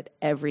forward it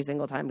every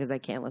single time because I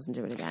can't listen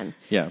to it again.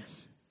 Yeah.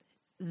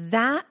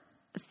 That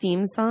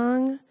theme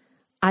song,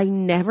 I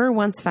never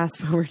once fast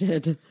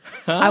forwarded.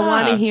 I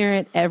want to hear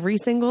it every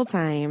single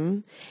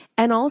time.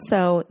 And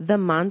also the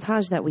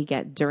montage that we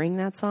get during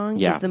that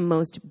song is the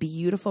most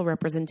beautiful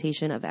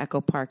representation of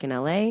Echo Park in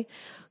LA,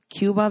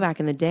 Cuba back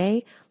in the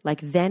day,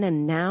 then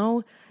and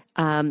now.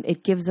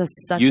 It gives us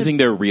using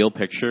their real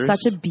pictures,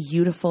 such a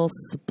beautiful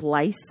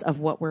splice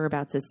of what we're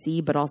about to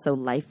see, but also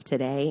life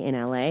today in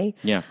LA.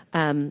 Yeah.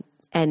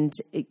 And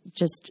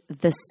just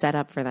the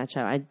setup for that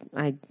show,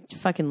 I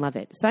fucking love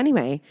it. So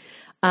anyway,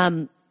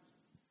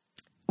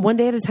 One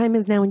Day at a Time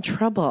is now in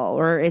trouble,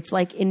 or it's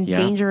like in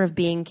danger of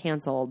being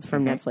canceled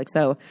from Netflix.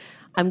 So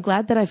I'm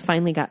glad that I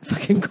finally got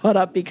fucking caught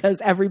up because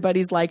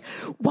everybody's like,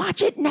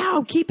 watch it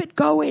now, keep it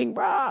going,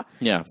 brah.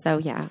 Yeah. So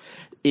yeah.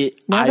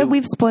 Now that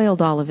we've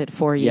spoiled all of it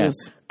for you,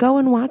 go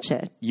and watch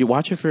it. You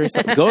watch it for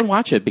yourself. Go and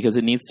watch it because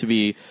it needs to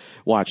be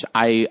watched.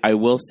 I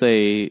will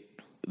say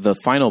the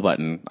final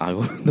button I'll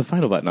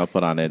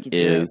put on it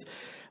is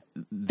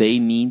they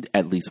need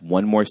at least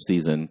one more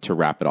season to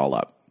wrap it all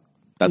up.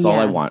 That's all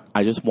I want.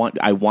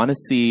 I want to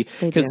see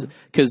because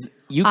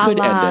you could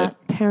end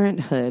it.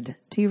 Parenthood.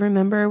 Do you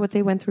remember what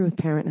they went through with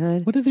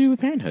Parenthood? What did they do with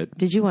Parenthood?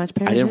 Did you watch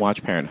Parenthood? I didn't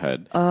watch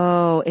Parenthood.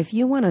 Oh, if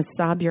you want to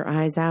sob your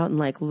eyes out and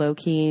like low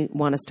key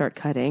want to start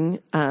cutting,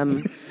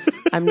 I'm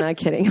not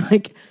kidding.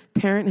 Like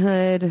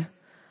Parenthood,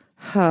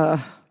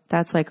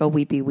 that's like a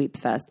weepy weep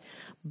fest.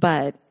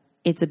 But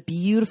it's a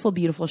beautiful,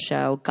 beautiful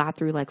show. Got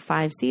through like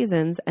 5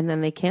 seasons and then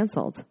they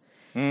canceled.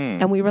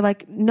 And we were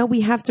like, no,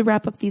 we have to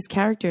wrap up these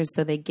characters.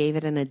 So they gave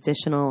it an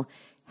additional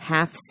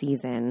half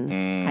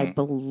season. I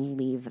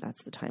believe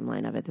that's the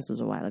timeline of it. This was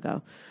a while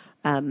ago.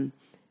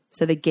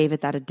 So they gave it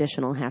that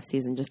additional half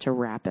season just to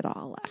wrap it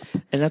all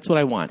up. And that's what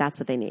I want. That's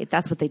what they need.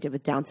 That's what they did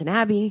with Downton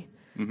Abbey.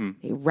 They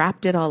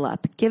wrapped it all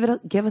up. Give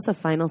us a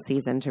final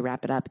season to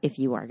wrap it up if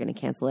you are going to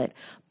cancel it.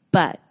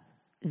 But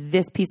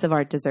this piece of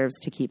art deserves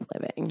to keep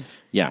living.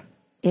 Yeah.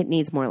 It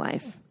needs more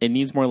life. It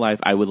needs more life.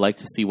 I would like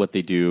to see what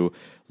they do,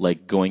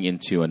 like going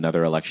into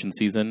another election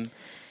season.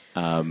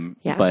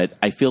 But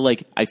I feel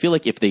like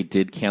if they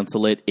did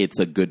cancel it, it's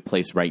a good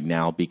place right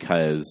now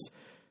because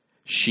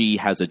she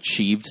has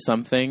achieved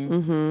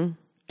something.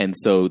 And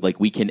so like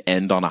we can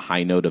end on a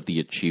high note of the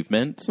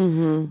achievement,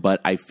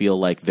 but I feel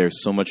like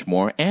there's so much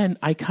more and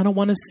I kind of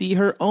want to see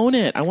her own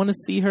it. I want to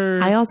see her.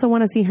 I also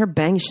want to see her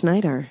bang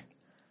Schneider.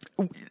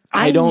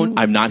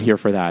 I'm not here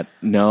for that.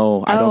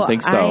 No, I don't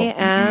think so. I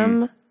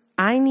am.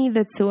 I need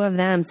the two of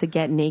them to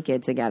get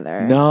naked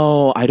together.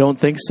 No, I don't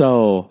think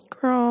so.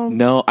 Girl.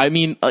 No, I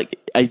mean, like,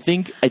 I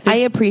think I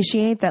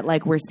appreciate that,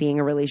 like, we're seeing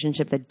a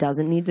relationship that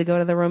doesn't need to go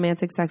to the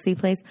romantic, sexy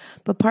place.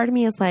 But part of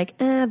me is like,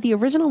 the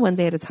original One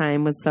Day at a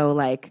Time was so,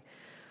 like,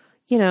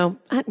 you know,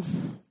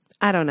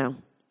 I don't know.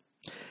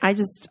 I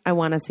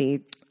want to see.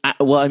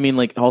 Well, I mean,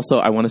 like, also,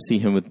 I want to see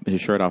him with his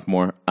shirt off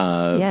more.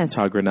 Yes.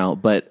 Todd Grinnell.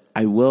 But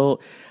I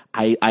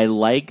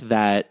like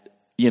that,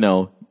 you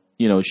know,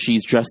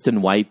 she's dressed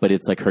in white, but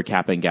it's like her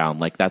cap and gown.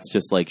 Like that's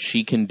just like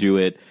she can do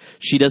it.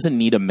 She doesn't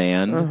need a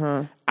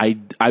man.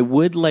 I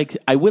would like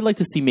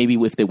to see maybe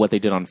what they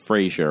did on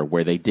Frasier,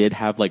 where they did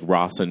have like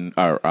Roz and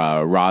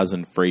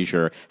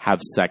Frasier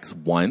have sex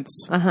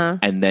once,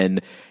 and then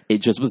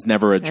it just was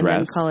never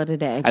addressed.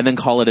 And then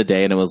call it a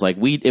day. And it was like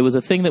it was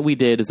a thing that we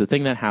did. It's a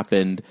thing that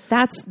happened.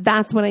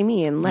 That's what I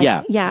mean. Like,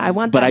 yeah. I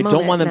want, but that I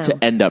don't want them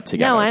to end up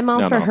together. No, I'm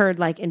all for her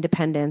like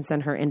independence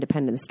and her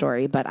independent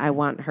story, but I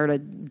want her to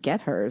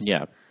get hers.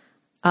 Yeah.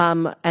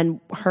 And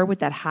her with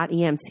that hot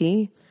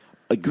EMT,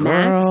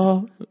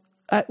 girl.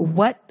 Max?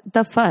 What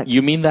the fuck?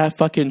 You mean that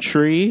fucking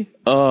tree?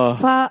 Oh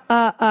my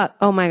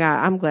God.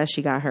 I'm glad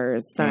she got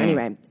hers. So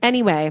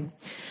anyway,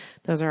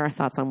 those are our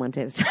thoughts on One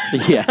Day at a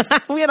Time.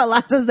 Yes. We had a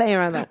lot to say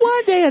about that.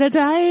 One day at a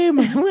time.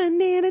 One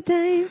day at a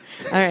time.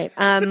 All right.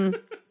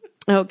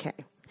 Okay.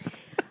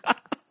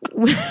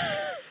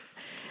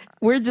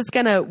 We're just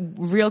going to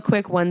real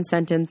quick one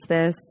sentence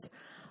this.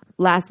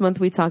 Last month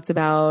we talked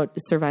about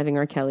surviving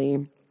R.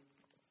 Kelly.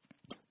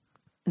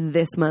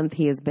 This month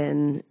he has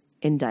been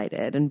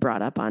indicted and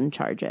brought up on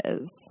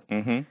charges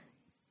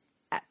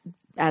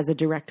as a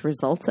direct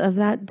result of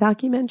that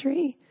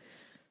documentary.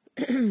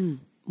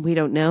 We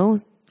don't know.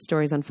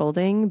 Story's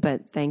unfolding,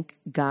 but thank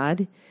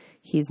God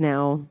he's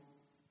now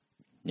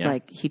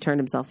like he turned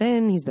himself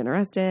in. He's been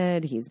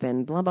arrested. He's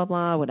been blah, blah,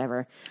 blah,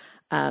 whatever.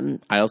 I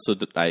think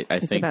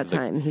it's about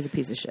time. He's a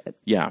piece of shit.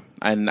 Yeah.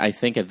 And I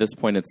think at this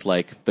point it's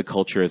like the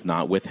culture is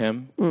not with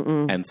him.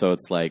 And so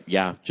it's like,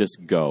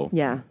 just go.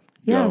 Yeah.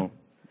 Go.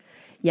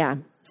 Yeah.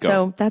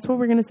 So that's what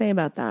we're going to say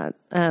about that.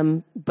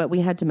 But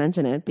we had to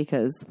mention it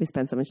because we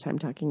spent so much time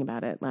talking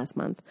about it last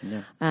month.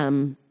 Yeah.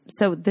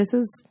 So this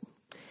is,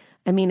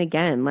 I mean,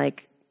 again,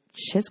 like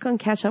shit's going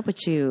to catch up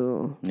with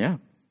you. Yeah.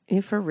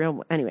 For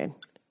real. Anyway,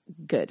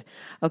 good.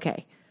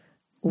 Okay.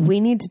 We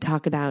need to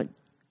talk about,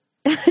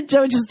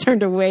 Joe just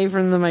turned away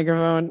from the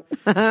microphone.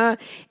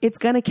 It's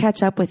going to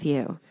catch up with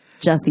you.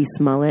 Jussie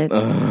Smollett.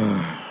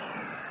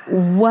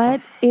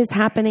 What is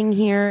happening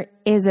here?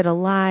 Is it a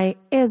lie?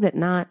 Is it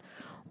not?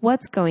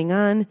 What's going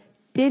on?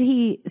 Did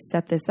he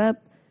set this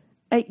up?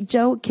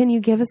 Joe, can you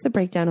give us the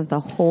breakdown of the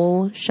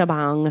whole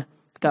shebang?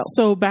 Go.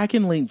 So back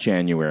in late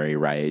January,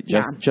 right?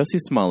 Jussie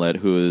Smollett,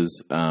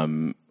 who's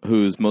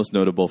most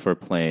notable for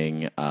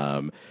playing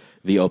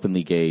the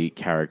openly gay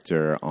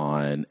character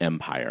on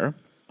Empire.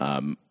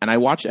 And I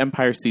watched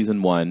Empire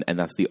season 1, and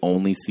that's the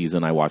only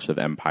season I watched of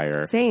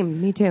Empire.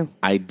 Same, me too.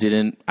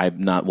 I've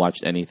not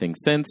watched anything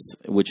since,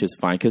 which is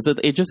fine, because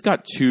it just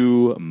got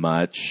too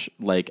much,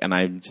 like, and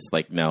I'm just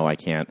like, no, I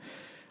can't.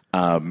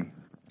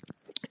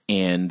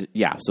 And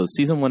yeah, so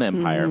season 1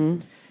 Empire.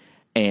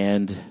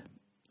 And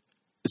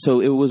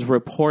So it was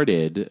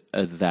reported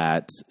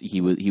that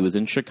he was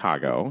in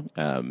Chicago,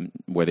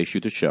 where they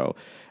shoot the show,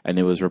 and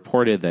it was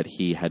reported that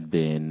he had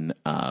been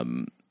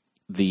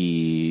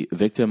the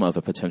victim of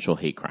a potential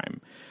hate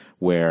crime,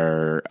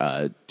 where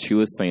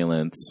two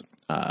assailants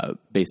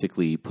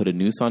basically put a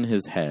noose on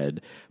his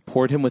head,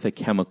 poured him with a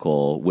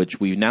chemical, which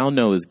we now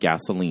know is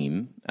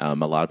gasoline. A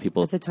lot of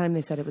people at the time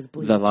they said it was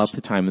bleach. A lot of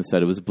the time they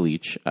said it was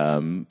bleach.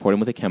 Poured him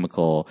with a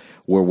chemical.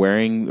 Were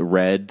wearing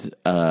red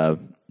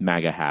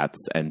MAGA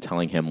hats and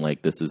telling him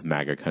like this is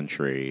MAGA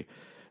country,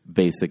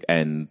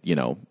 and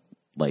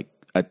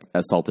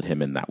assaulted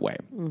him in that way.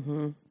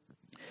 Mm-hmm.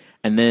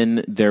 And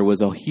then there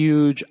was a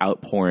huge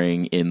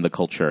outpouring in the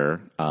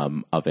culture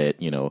of it.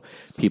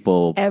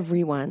 People,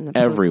 everyone,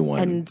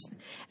 and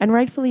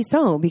rightfully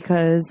so,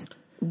 because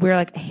we're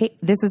like, hey,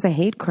 this is a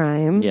hate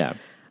crime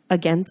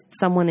against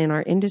someone in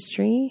our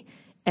industry,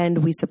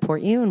 and we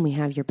support you and we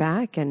have your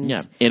back, and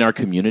in our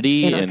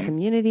community,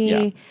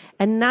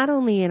 and not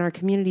only in our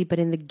community, but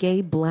in the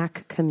gay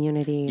black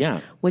community,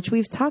 which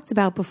we've talked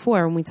about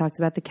before when we talked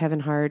about the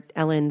Kevin Hart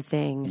Ellen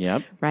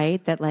thing,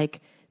 right? That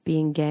like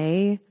being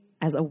gay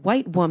as a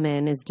white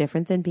woman is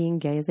different than being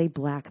gay as a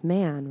black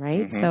man,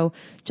 right? Mm-hmm. So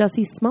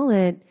Jussie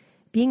Smollett,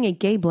 being a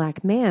gay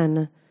black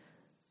man,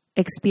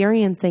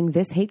 experiencing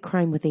this hate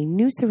crime with a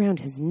noose around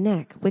his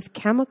neck, with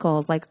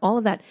chemicals, like all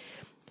of that,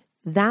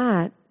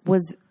 that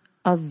was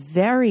a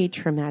very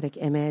traumatic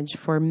image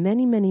for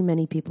many, many,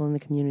 many people in the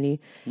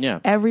community. Yeah.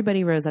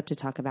 Everybody rose up to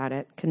talk about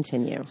it.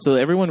 Continue. So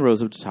everyone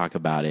rose up to talk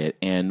about it.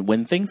 And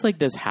when things like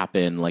this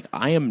happen, like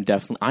I am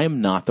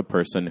not the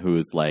person who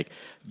is like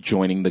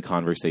joining the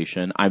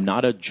conversation. I'm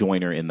not a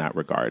joiner in that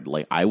regard.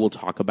 Like I will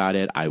talk about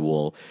it. I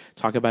will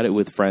talk about it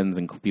with friends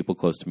and people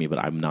close to me, but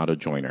I'm not a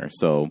joiner.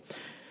 So,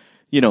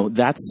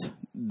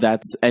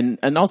 that's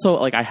and also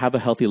like I have a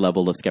healthy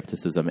level of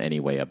skepticism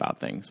anyway about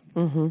things.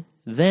 Mm-hmm.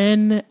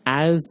 Then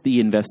as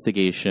the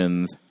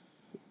investigations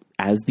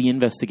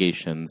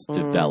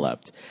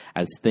developed,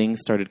 as things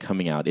started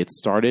coming out, it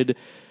started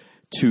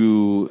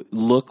to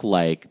look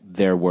like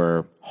there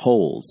were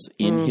holes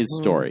in his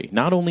story.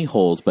 Not only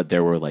holes, but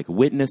there were like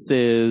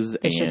witnesses.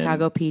 The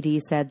Chicago PD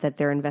said that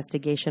their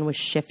investigation was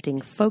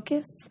shifting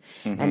focus,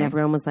 and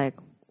everyone was like,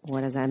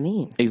 what does that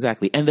mean?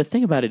 Exactly. And the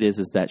thing about it is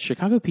that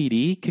Chicago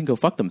PD can go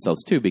fuck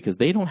themselves too, because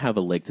they don't have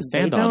a leg to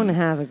stand on. They don't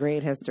have a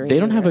great history. They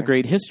don't have a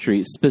great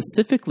history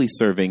specifically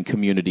serving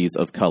communities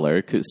of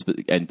color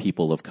and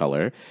people of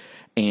color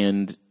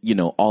and,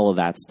 all of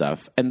that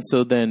stuff. And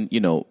so then,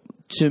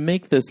 to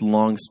make this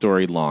long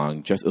story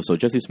long, so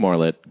Jussie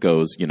Smollett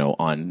goes,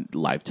 on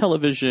live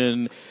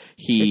television.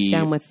 He sits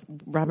down with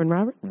Robin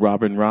Roberts.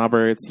 Robin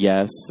Roberts,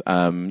 yes.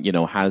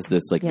 Has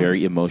this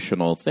very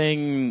emotional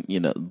thing,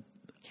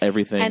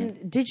 everything.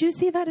 And did you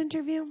see that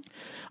interview?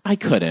 I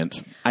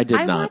couldn't. I did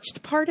not. I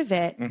watched part of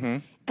it,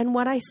 and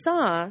what I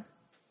saw,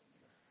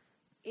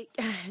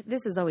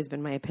 this has always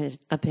been my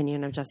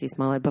opinion of Jussie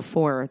Smollett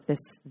before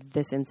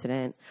this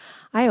incident.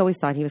 I always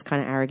thought he was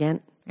kind of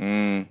arrogant.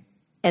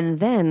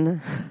 And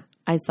then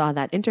I saw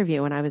that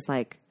interview, and I was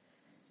like,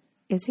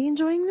 is he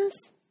enjoying this?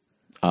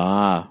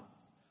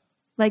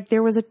 Like,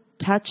 there was a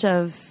touch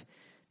of,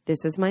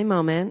 this is my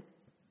moment.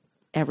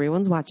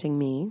 Everyone's watching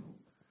me.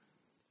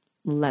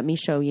 Let me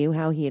show you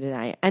how heated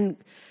I am. And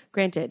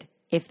granted,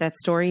 if that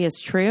story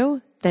is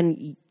true,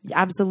 then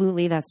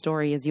absolutely that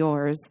story is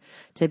yours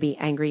to be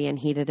angry and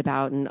heated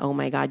about, and oh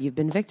my God, you've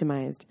been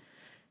victimized.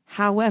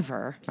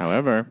 However,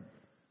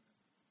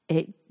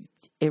 it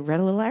read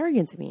a little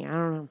arrogant to me. I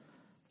don't know.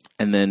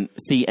 And then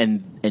see,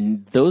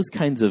 and those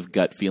kinds of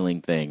gut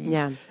feeling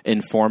things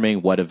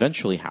informing what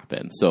eventually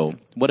happened. So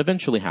what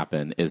eventually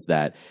happened is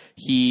that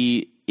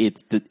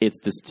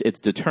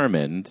it's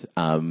determined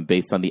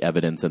based on the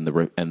evidence and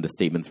the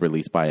statements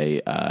released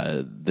by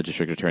the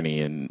district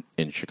attorney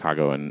in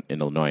Chicago and in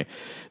Illinois,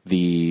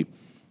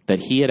 that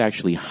he had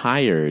actually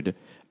hired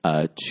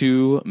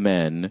two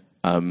men,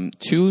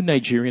 two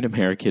Nigerian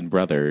American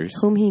brothers,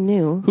 whom he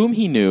knew.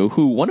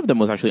 Who one of them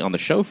was actually on the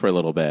show for a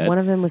little bit. One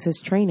of them was his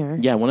trainer.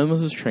 Yeah, one of them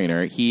was his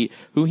trainer.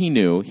 Who he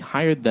knew. He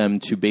hired them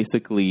to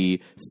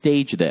basically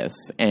stage this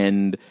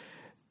and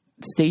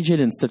stage it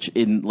in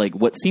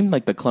what seemed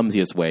like the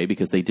clumsiest way,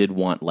 because they did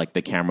want like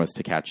the cameras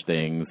to catch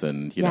things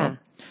and you know,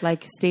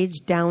 like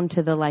stage down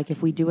to the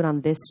if we do it on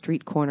this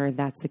street corner,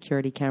 that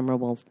security camera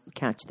will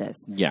catch this.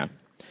 Yeah.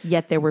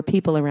 Yet there were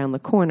people around the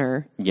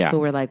corner who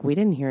were like, we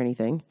didn't hear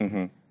anything.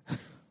 Mm-hmm.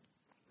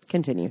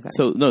 Continue.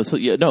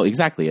 Sorry. No,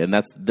 exactly, and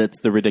that's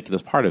the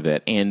ridiculous part of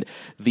it. And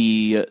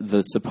the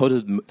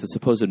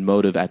supposed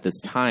motive at this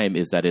time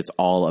is that it's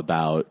all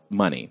about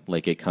money.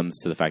 Like it comes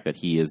to the fact that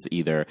he is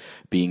either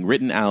being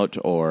written out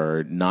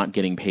or not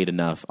getting paid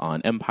enough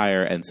on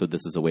Empire, and so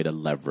this is a way to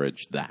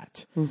leverage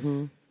that.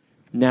 Mm-hmm.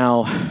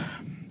 Now,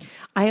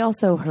 I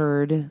also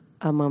heard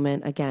a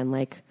moment again,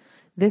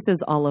 this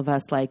is all of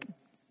us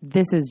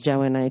this is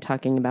Joe and I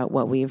talking about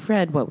what we've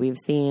read, what we've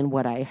seen,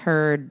 what I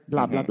heard,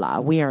 blah, blah, blah.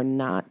 We are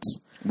not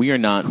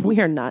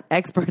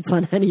experts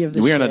on any of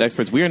this. We are not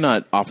experts. We are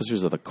not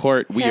officers of the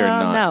court. We are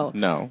not.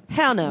 No.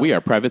 Hell no. We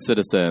are private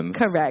citizens.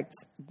 Correct.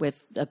 With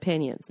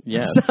opinions.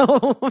 Yes.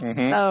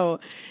 So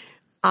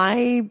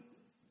I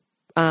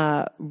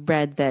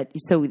read that.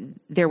 So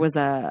there was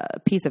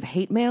a piece of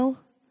hate mail.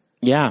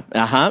 Yeah.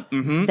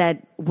 Mm-hmm.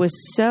 That was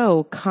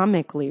so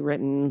comically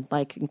written,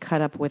 like and cut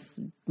up with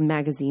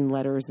magazine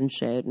letters and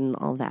shit and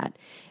all that.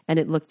 And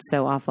it looked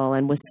so awful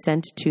and was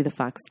sent to the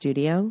Fox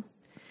studio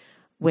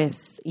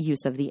with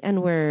use of the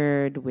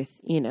N-word, with,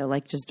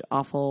 like just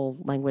awful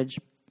language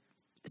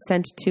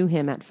sent to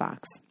him at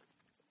Fox.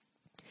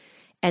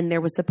 And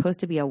there was supposed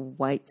to be a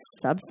white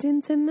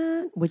substance in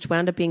that, which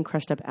wound up being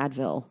crushed up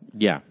Advil.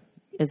 Yeah.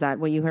 Is that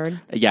what you heard?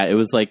 Yeah, it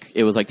was like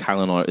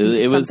Tylenol.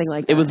 It was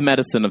like that. It was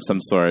medicine of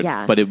some sort.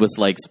 Yeah. But it was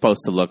like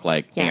supposed to look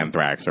like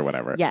anthrax or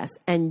whatever. Yes.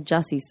 And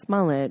Jussie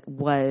Smollett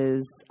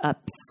was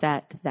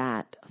upset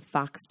that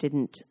Fox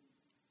didn't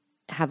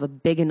have a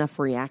big enough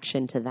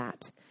reaction to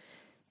that.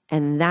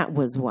 And that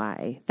was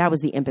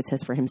the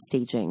impetus for him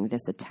staging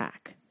this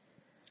attack.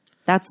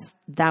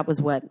 That was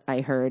what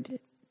I heard.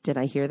 Did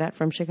I hear that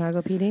from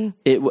Chicago PD?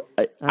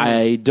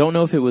 I don't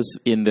know if it was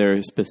in their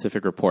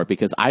specific report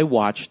because I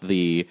watched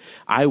the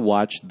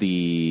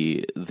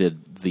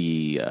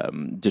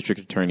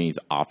district attorney's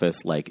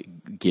office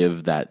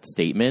give that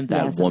statement.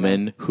 That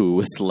woman who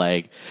was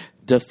like,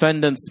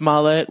 defendant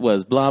Smollett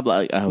was blah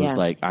blah. I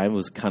was I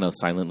was kind of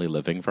silently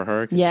living for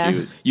her. Yeah,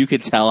 you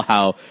could tell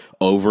how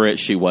over it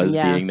she was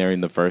being there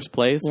in the first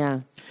place.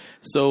 Yeah.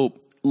 So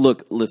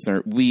look,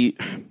 listener,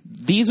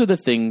 these are the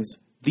things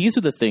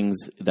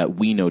that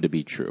we know to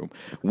be true.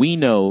 We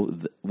know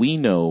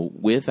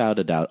without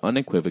a doubt,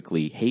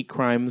 unequivocally, hate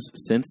crimes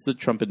since the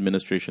Trump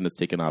administration has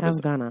taken office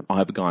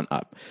have gone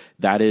up.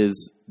 That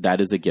is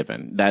a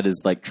given. That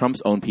is like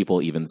Trump's own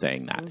people even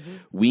saying that. Mm-hmm.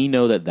 We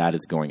know that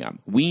is going up.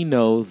 We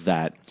know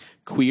that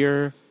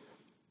queer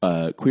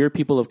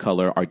people of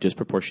color are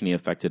disproportionately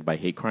affected by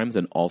hate crimes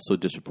and also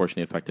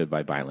disproportionately affected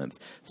by violence.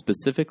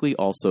 Specifically,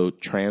 also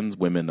trans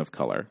women of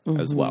color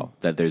as well.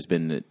 That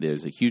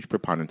there's a huge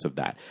preponderance of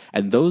that,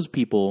 and those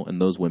people and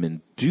those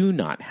women do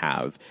not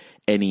have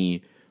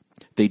any.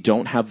 They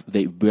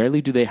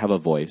rarely do they have a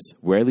voice.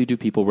 Rarely do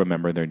people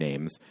remember their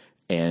names,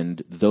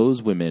 and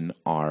those women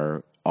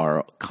are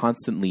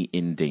constantly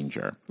in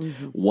danger.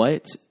 Mm-hmm.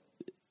 What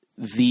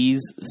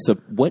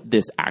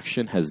this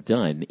action has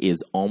done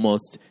is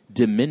almost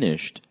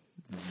diminished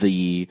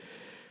the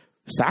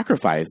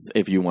sacrifice,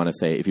 if you want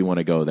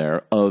to go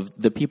there, of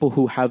the people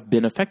who have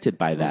been affected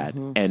by that.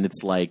 Mm-hmm. And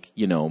it's like,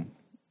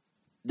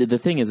 the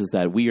thing is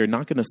that we are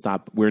not going to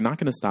stop. We're not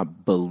going to stop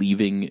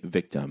believing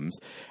victims,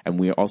 and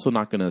we're also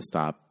not going to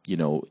stop,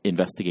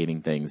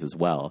 investigating things as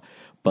well.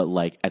 But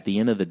like at the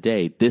end of the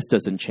day, this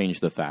doesn't change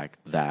the fact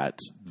that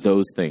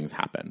those things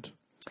happened.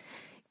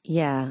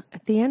 Yeah,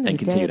 at the end of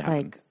the day, it's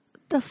like,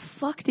 the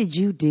fuck did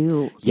you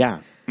do?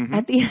 Yeah. Mm-hmm.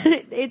 At the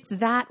end, it's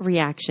that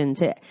reaction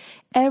to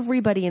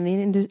everybody in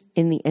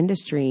the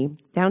industry,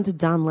 down to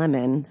Don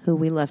Lemon, who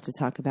we love to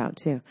talk about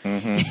too,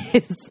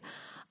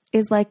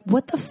 is like,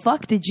 what the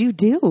fuck did you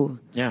do?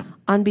 Yeah.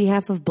 On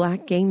behalf of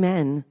black gay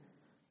men.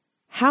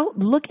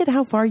 Look at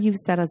how far you've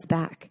set us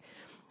back.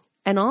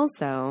 And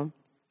also,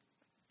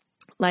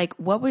 like,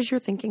 what was your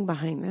thinking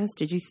behind this?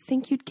 Did you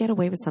think you'd get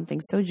away with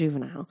something so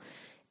juvenile?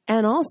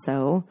 And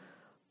also,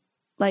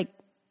 like,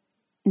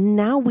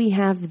 now we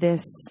have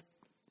this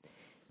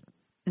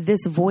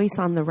voice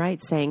on the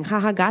right saying,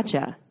 haha,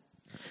 gotcha.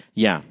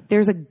 Yeah.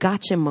 There's a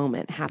gotcha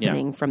moment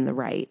happening from the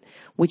right,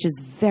 which is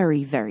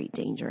very, very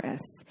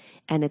dangerous.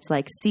 And it's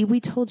like, see, we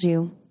told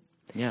you.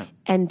 Yeah.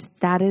 And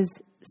that is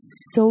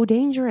so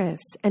dangerous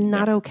and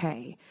not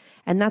okay.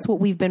 And that's what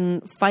we've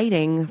been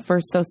fighting for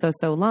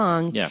so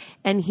long. Yeah.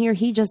 And here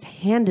he just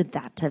handed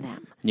that to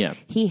them. Yeah.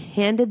 He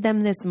handed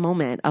them this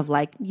moment of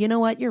like, you know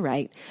what? You're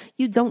right.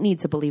 You don't need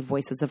to believe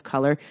voices of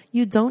color.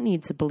 You don't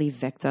need to believe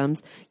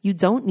victims. You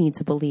don't need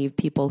to believe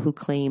people who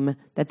claim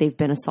that they've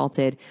been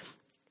assaulted.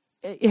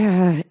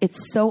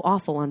 It's so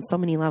awful on so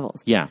many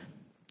levels. Yeah.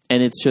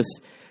 And it's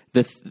just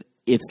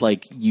it's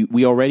like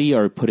we already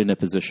are put in a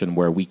position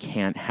where we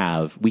can't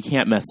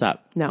mess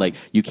up. No. Like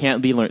you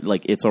can't be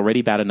like it's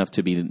already bad enough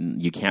to be,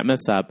 you can't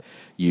mess up.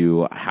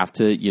 You have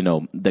to,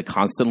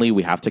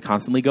 we have to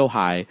constantly go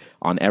high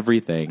on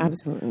everything.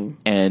 Absolutely.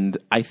 And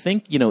I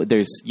think,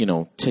 there's,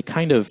 to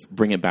kind of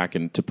bring it back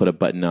and to put a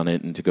button on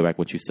it and to go back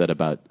what you said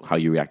about how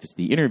you reacted to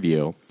the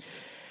interview,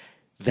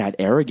 that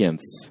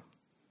arrogance,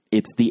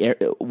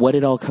 what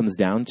it all comes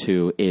down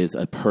to is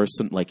a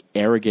person like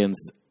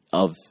arrogance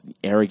and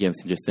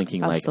just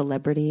thinking of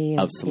celebrity,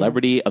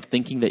 of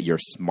thinking that you're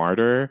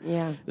smarter,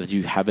 that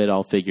you have it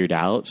all figured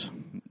out.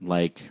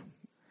 Like,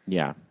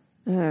 yeah.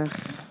 Ugh.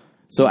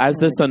 So as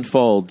this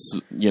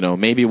unfolds,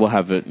 maybe we'll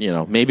have it,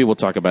 maybe we'll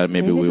talk about it.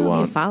 Maybe we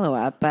won't. Follow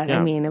up. But I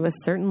mean, it was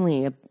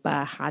certainly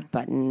a hot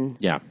button.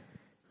 Yeah.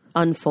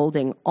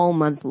 Unfolding all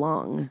month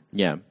long.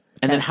 Yeah.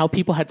 And then how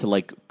people had to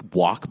like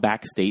walk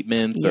back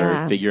statements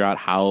Yeah. or figure out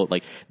how,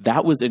 like,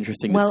 that was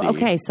interesting to see. Well,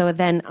 okay. So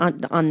then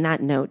on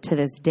that note, to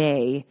this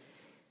day,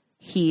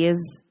 he is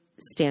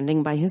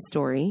standing by his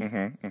story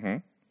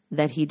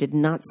that he did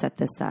not set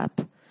this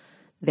up.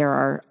 There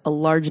are a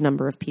large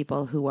number of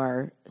people who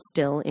are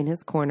still in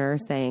his corner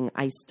saying,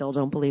 I still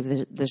don't believe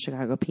the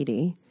Chicago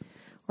PD,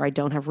 or I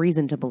don't have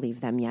reason to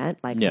believe them yet.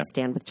 Like, I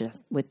stand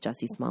with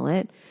Jussie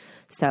Smollett.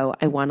 So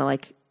I want to,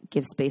 like,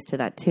 give space to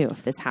that too.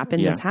 If this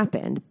happened, this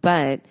happened.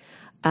 But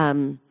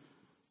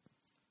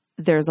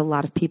there's a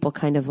lot of people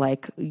kind of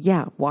like,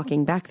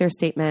 walking back their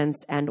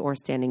statements and or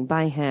standing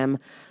by him.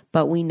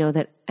 But we know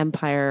that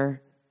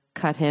Empire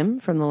cut him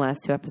from the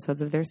last 2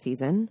 episodes of their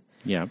season.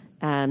 Yeah.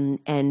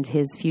 And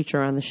his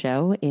future on the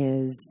show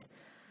is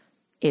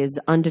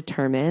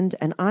undetermined.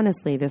 And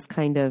honestly, this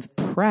kind of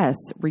press,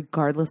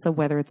 regardless of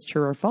whether it's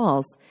true or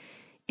false,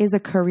 is a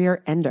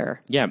career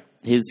ender. Yeah.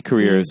 His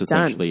career He's is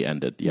essentially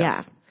ended.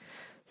 Yes. Yeah.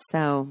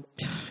 So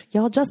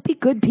y'all just be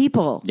good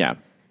people. Yeah.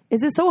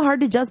 Is it so hard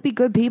to just be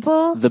good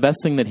people? The best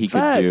thing that he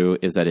could do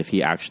is that if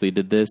he actually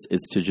did this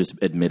is to just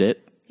admit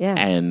it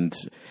and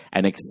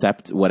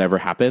accept whatever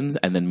happens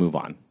and then move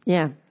on.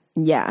 Yeah.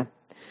 Yeah.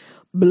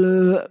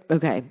 Blah.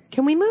 Okay.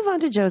 Can we move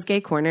on to Joe's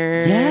Gay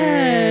Corner?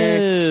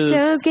 Yes.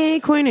 Joe's Gay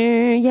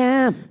Corner.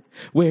 Yeah.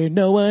 Where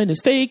no one is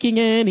faking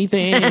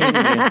anything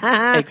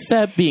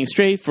except being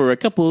straight for a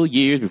couple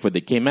years before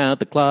they came out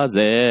the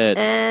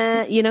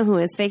closet. You know who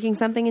is faking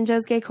something in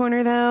Joe's Gay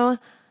Corner, though?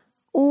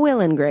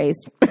 Will and Grace.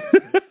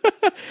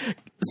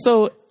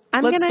 So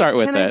let's start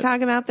with Can I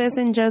talk about this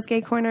in Joe's Gay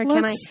Corner?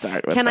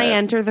 Can I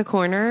enter the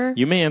corner?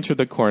 You may enter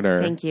the corner.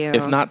 Thank you.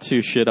 If not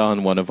to shit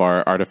on one of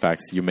our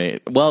artifacts, you may.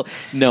 Well,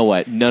 know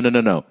what?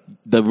 No.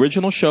 The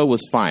original show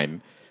was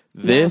fine.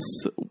 This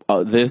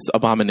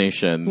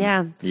abomination.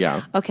 Yeah.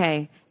 Yeah.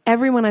 Okay.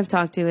 Everyone I've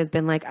talked to has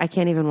been like, I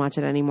can't even watch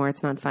it anymore.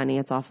 It's not funny.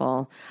 It's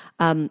awful.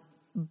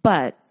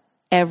 But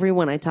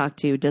everyone I talked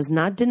to does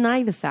not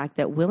deny the fact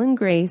that Will and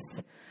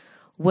Grace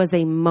was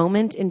a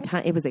moment in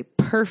time. It was a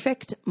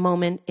perfect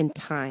moment in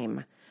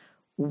time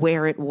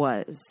where it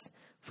was.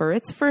 For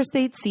its first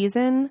 8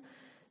 season,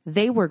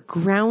 they were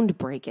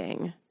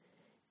groundbreaking.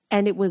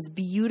 And it was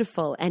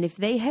beautiful. And if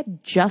they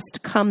had just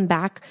come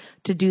back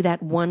to do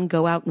that one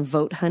go out and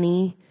vote,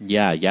 honey.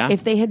 Yeah.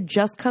 If they had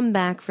just come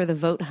back for the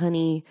vote,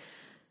 honey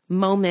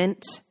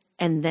moment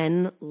and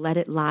then let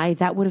it lie,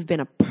 that would have been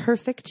a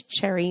perfect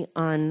cherry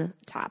on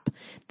top.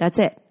 That's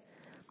it.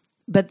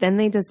 But then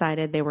they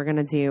decided they were going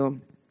to do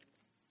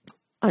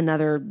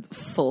another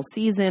full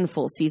season.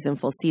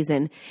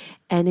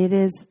 And it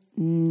is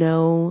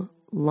no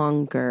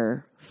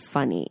longer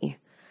funny.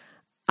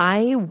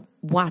 I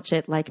watch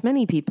it like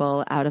many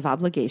people out of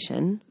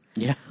obligation.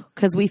 Yeah.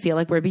 Because we feel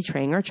like we're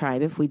betraying our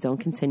tribe if we don't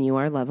continue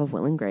our love of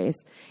Will and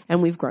Grace.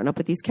 And we've grown up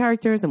with these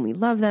characters and we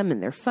love them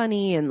and they're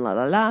funny and la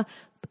la la.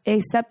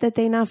 Except that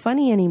they're not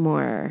funny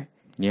anymore.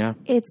 Yeah.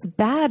 It's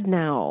bad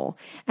now.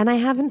 And I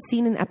haven't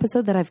seen an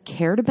episode that I've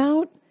cared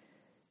about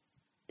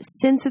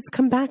since it's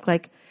come back.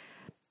 Like,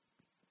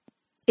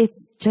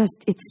 it's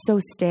so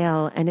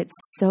stale and it's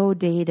so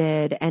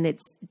dated and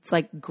it's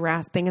like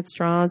grasping at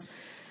straws.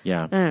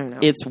 Yeah. I don't know.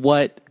 It's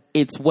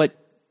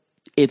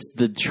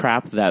the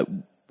trap that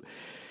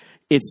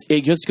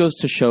it just goes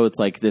to show it's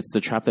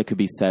the trap that could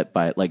be set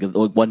by like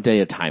one day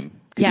at a time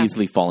could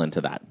easily fall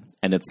into that.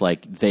 And it's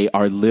like they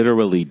are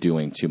literally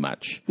doing too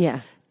much.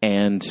 Yeah.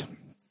 And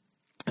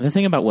the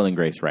thing about Will and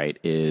Grace, right,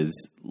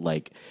 is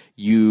like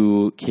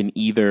you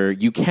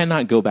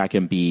cannot go back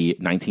and be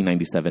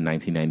 1997,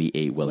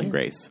 1998 Will and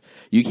Grace.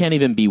 You can't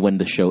even be when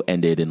the show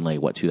ended in like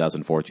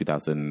 2004,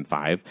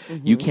 2005.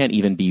 Mm-hmm. You can't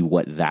even be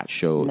what the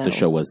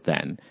show was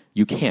then.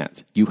 You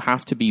can't. You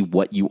have to be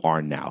what you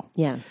are now.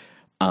 Yeah.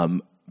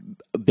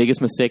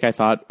 Biggest mistake I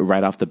thought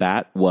right off the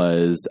bat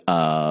was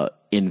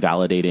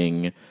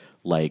invalidating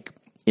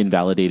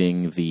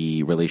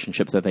the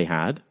relationships that they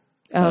had.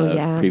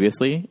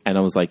 Previously. And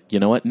I was like, you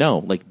know what? No,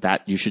 like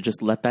that, you should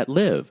just let that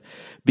live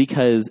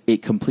because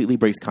it completely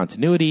breaks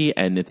continuity.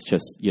 And it's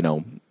just,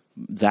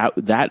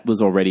 that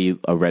was already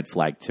a red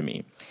flag to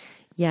me.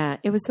 Yeah.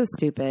 It was so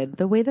stupid.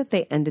 The way that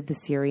they ended the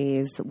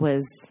series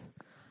was,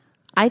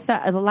 I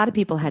thought a lot of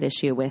people had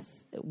issue with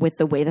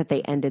the way that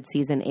they ended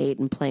season 8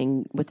 and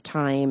playing with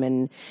time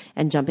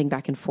and jumping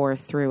back and forth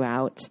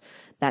throughout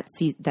that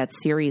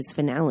series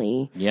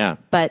finale. Yeah.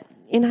 But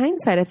in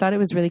hindsight, I thought it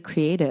was really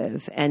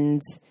creative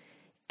and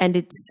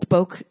it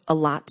spoke a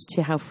lot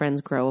to how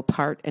friends grow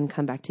apart and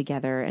come back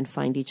together and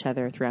find each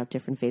other throughout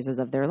different phases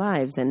of their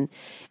lives. And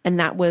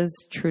that was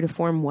true to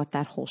form what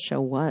that whole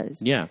show was.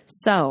 Yeah.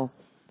 So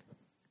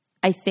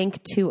I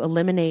think to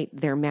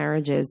eliminate their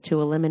marriages,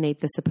 to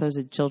eliminate the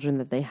supposed children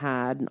that they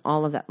had and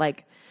all of that,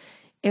 like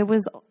it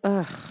was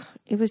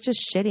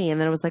just shitty. And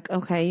then it was like,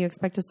 okay, you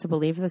expect us to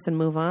believe this and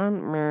move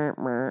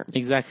on?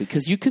 Exactly.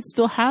 Because you could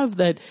still have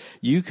that.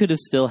 You could have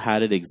still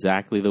had it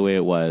exactly the way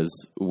it was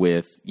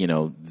with,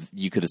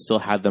 you could have still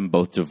had them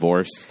both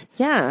divorced.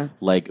 Yeah.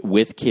 Like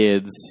with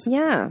kids.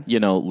 Yeah. You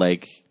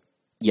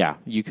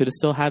could have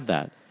still had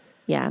that.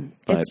 Yeah.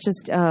 But, it's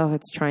just,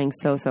 it's trying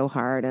so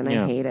hard, and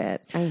I hate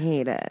it. I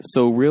hate it.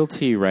 So Real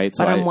Tea, right?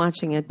 So but I'm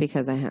watching it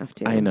because I have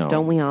to. I know.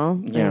 Don't we all?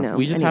 Yeah, I know.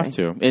 we just have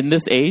to. In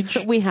this age?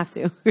 We have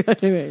to.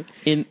 Anyway.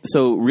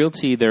 So Real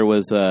Tea, there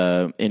was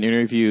an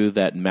interview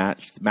that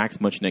Max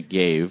Muchnick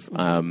gave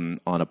on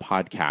a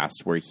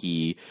podcast where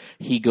he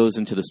goes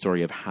into the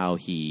story of how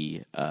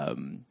he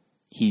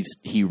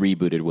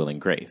rebooted Will and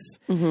Grace,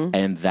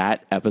 and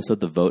that episode,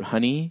 The Vote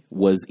Honey,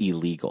 was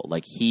illegal.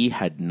 Like he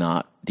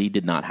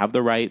did not have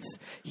the rights.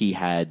 He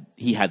had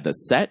the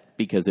set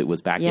because it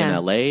was back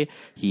in LA.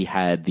 He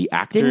had the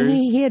actors. Didn't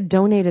he had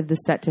donated the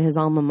set to his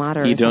alma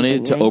mater. He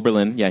donated to right?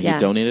 Oberlin. Yeah, he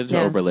donated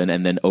to Oberlin,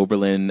 and then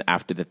Oberlin,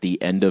 after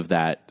the end of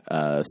that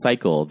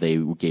cycle, they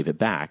gave it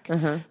back.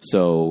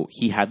 So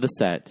he had the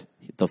set.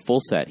 The full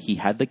set. He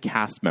had the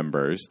cast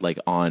members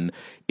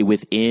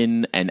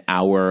within an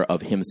hour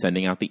of him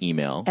sending out the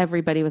email.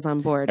 Everybody was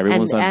on board. Everyone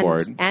was on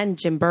board. And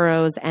Jim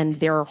Burrows and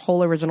their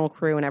whole original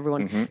crew and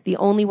everyone. The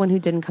only one who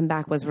didn't come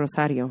back was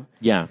Rosario.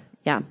 Yeah.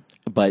 Yeah.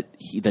 But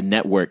the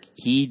network,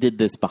 he did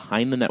this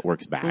behind the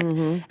network's back.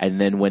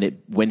 And then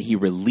when he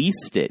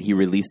released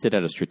it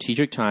at a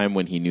strategic time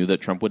when he knew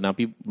that Trump would not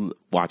be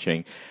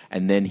watching.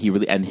 And then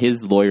and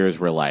his lawyers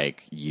were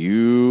like,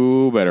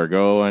 you better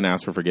go and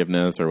ask for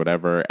forgiveness or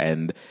whatever.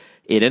 And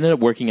it ended up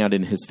working out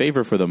in his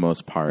favor for the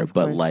most part.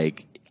 But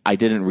I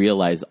didn't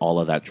realize all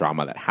of that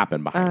drama that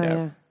happened behind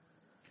it.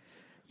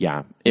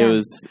 Yeah. It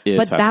was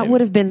But that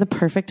would have been the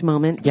perfect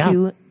moment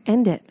to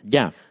end it.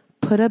 Yeah.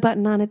 Put a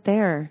button on it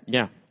there.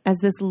 Yeah. As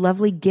this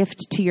lovely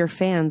gift to your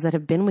fans that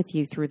have been with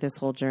you through this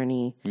whole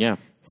journey. Yeah.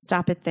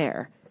 Stop it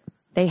there.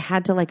 They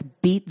had to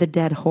beat the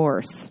dead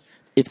horse.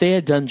 If they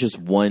had done just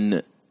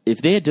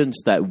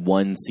that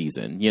one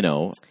season,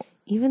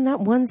 Even that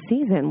one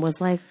season was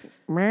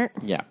meh.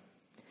 Yeah.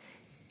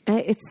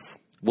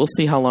 We'll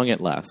see how long it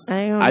lasts.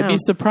 I'd be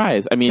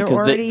surprised. I mean,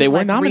 because they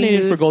were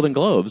nominated for Golden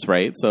Globes,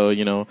 right? So,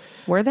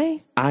 Were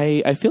they?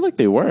 I feel like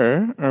they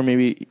were. Or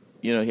maybe,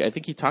 I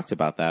think he talked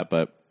about that,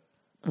 but.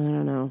 I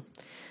don't know.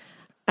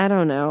 I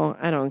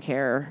don't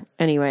care.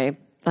 Anyway,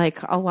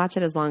 I'll watch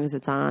it as long as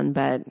it's on,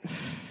 but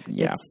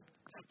it's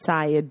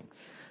tired.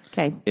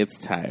 Okay. It's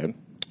tired.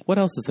 What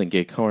else is in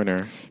Gay Corner?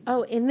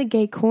 Oh, in the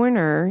Gay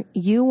Corner,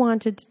 you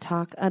wanted to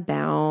talk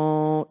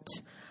about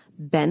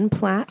Ben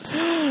Platt,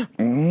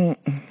 the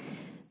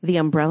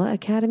Umbrella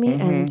Academy,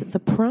 and The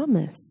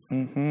Promise.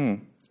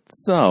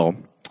 So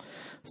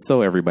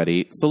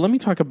everybody, I'll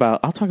talk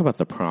about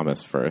The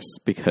Promise first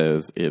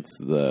because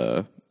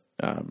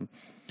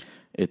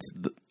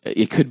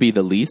it could be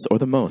the least or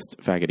the most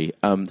faggoty.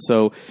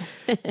 So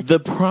The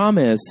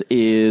Promise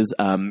is,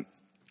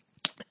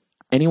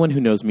 anyone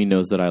who knows me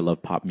knows that I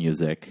love pop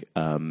music.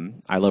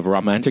 I love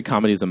romantic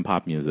comedies and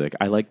pop music.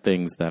 I like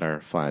things that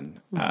are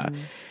fun.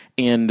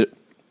 And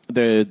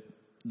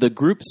the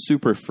group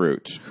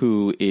Superfruit,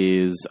 who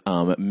is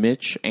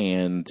Mitch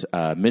and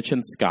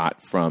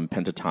Scott from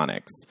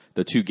Pentatonics,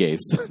 the two gays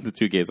of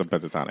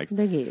Pentatonics.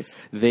 The gays.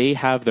 They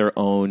have their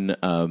own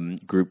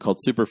group called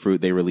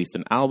Superfruit. They released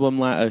an album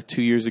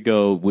 2 years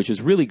ago, which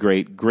is really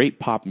great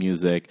pop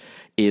music.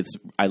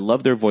 I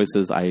love their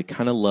voices. I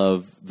kind of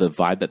love the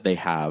vibe that they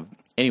have.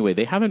 Anyway,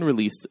 they haven't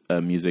released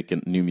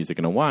new music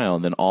in a while,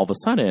 and then all of a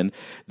sudden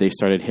they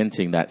started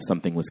hinting that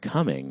something was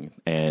coming,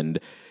 and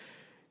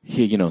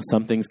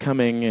something's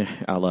coming,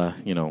 a la,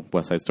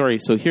 West Side Story.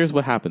 So here's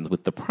what happens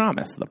with The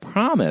Promise. The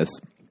Promise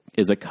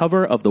is a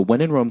cover of the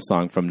When in Rome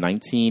song from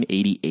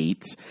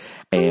 1988.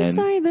 And I'm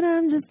sorry, but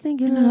I'm just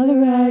thinking of the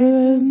right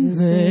words to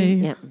say.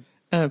 Yeah.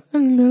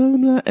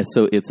 And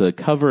so it's a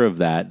cover of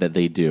that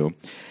they do.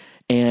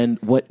 And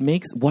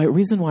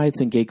reason why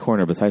it's in Gay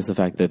Corner, besides the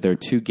fact that they're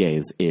two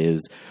gays,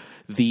 is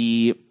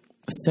the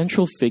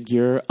central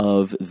figure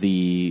of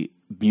the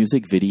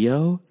music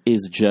video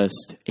is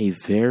just a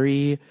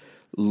very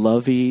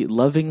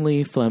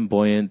lovingly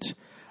flamboyant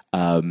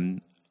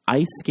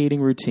ice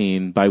skating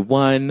routine by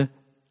one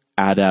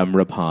Adam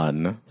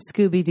Rippon.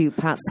 Scooby-Doo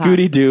Pop Pop.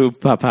 Scooby-Doo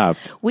Pop Pop.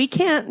 We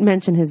can't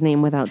mention his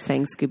name without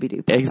saying Scooby-Doo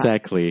Pop Pop.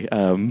 Exactly.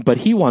 But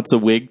he wants a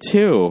wig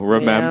too,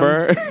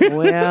 remember?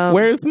 Well,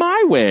 where's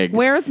my wig?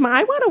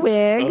 I want a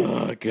wig.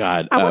 Oh,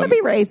 God. I want to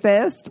be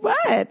racist.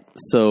 What?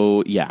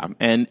 So, yeah.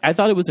 And I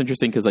thought it was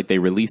interesting because they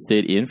released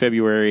it in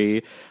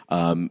February,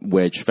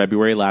 which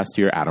February last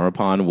year, Adam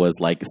Rippon was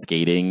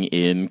skating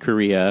in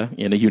Korea,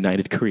 in a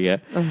united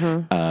Korea.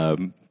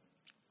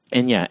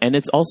 And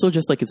it's also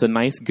just it's a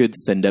nice, good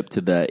send up to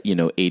the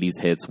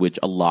 80s hits, which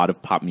a lot of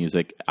pop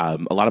music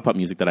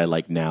that I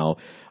like now,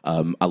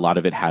 a lot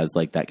of it has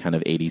that kind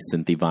of 80s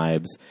synthy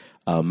vibes.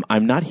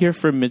 I'm not here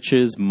for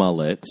Mitch's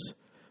mullet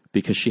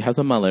because she has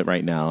a mullet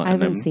right now. I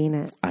haven't seen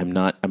it. I'm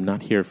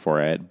not here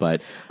for it,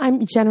 but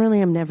I'm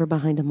never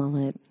behind a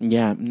mullet.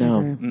 Yeah,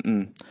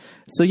 no.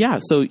 So yeah,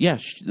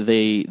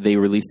 they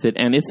released it,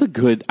 and it's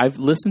I've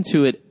listened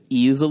to it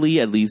easily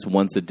at least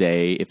once a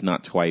day, if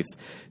not twice,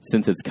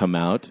 since it's come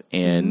out.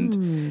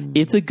 And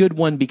it's a good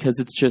one because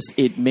it's just,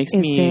 it makes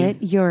me... Is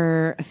it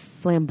your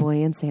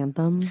flamboyance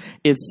anthem?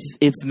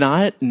 It's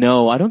not,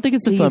 no, I don't think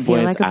it's a flamboyance anthem. Do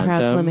you feel like a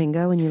proud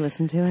flamingo when you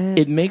listen to it?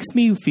 It makes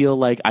me feel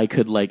like I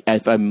could, like,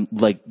 if I'm,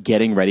 like,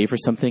 getting ready for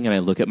something and I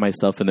look at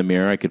myself in the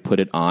mirror, I could put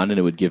it on and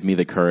it would give me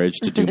the courage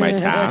to do my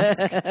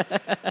task.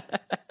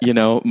 You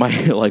know, my,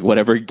 like,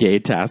 whatever gay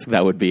task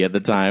that would be at the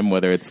time,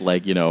 whether it's,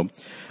 like, you know,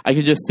 I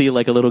could just see,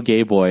 like, a little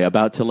gay boy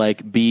about to,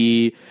 like,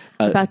 be...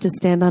 about to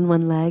stand on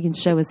one leg and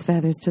show his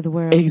feathers to the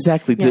world.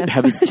 Exactly, to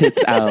have his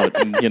tits out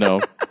and, you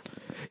know...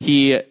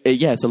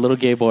 it's a little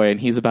gay boy, and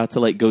he's about to,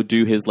 like, go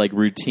do his, like,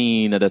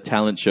 routine at a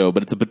talent show,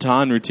 but it's a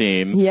baton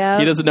routine. Yeah.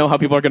 He doesn't know how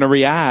people are going to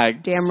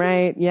react. Damn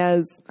right,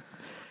 yes.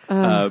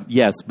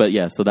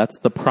 So that's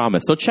The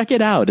Promise. So check it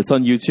out. It's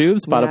on YouTube,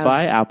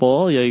 Spotify,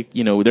 Apple.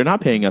 You know, they're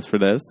not paying us for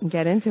this.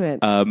 Get into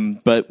it.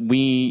 But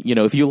we, you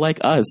know, if you like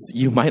us,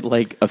 you might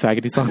like a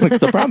faggoty song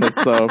like The Promise.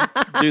 So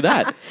do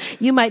that.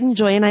 You might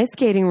enjoy an ice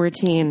skating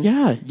routine.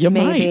 Yeah, you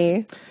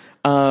might.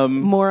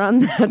 More on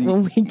that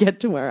when we get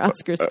to our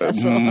Oscar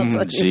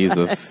special.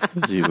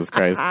 Jesus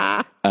Christ.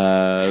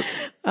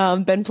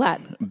 Ben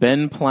Platt.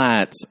 Ben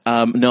Platt.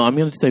 No, I'm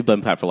going to say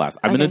Ben Platt for last.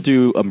 I'm going to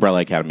do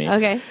Umbrella Academy.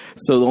 Okay.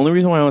 So the only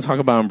reason why I want to talk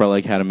about Umbrella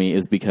Academy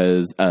is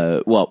because,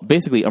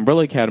 basically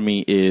Umbrella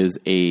Academy is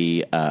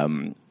a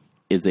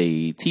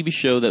TV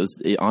show that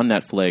was on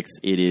Netflix.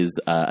 It is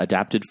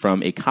adapted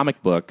from a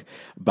comic book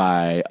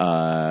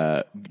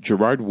by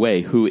Gerard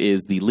Way, who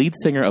is the lead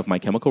singer of My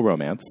Chemical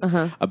Romance,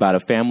 about a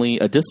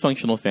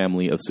dysfunctional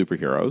family of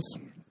superheroes.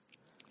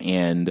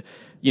 And,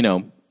 you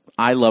know,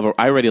 I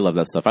already love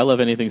that stuff. I love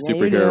anything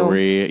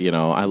superhero-y. You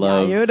know, I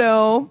love... Yeah, you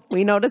do.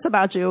 We know this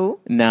about you.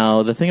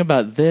 Now, the thing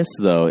about this,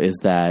 though, is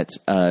that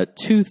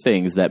two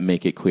things that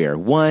make it queer.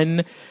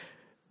 One...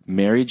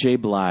 Mary J.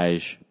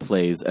 Blige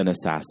plays an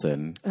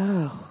assassin.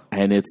 Oh.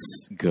 And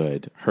it's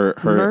good. Her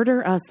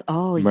Murder Us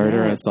All.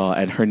 Murder Us All.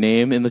 And her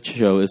name in the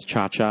show is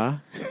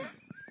Cha-Cha.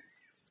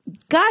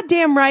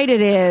 Goddamn right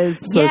it is.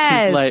 So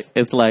she's like,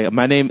 it's like,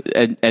 my name,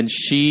 and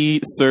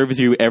she serves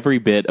you every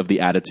bit of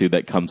the attitude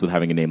that comes with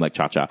having a name like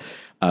Cha-Cha.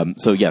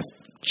 So yes,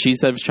 she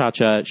says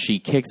Cha-Cha, she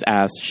kicks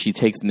ass, she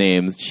takes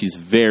names, she's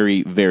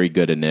very, very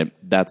good in it.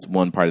 That's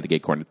one part of the gay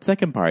corner. The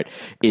second part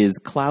is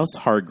Klaus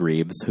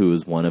Hargreaves, who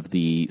is one of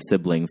the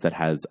siblings that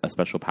has a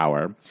special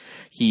power.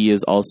 He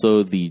is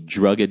also the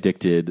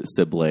drug-addicted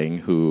sibling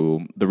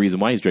who, the reason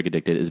why he's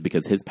drug-addicted is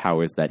because his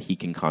power is that he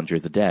can conjure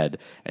the dead,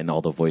 and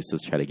all the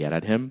voices try to get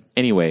at him.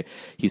 Anyway,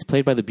 he's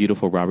played by the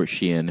beautiful Robert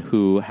Sheehan,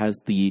 who has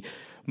the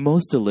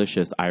most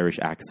delicious Irish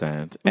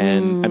accent.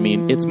 And I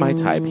mean, it's my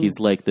type. He's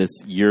like this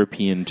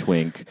European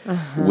twink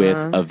with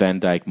a Van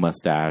Dyke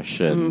mustache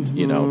and,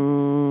 you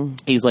know,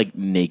 he's like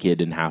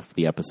naked in half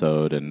the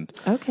episode and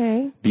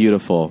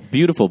beautiful,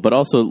 but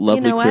also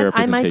lovely queer representation.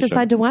 I might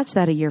decide to watch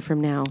that a year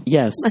from now.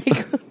 Yes.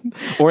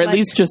 Or at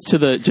least just cut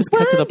to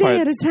the parts. One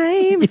day at a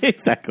time.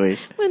 Exactly.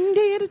 One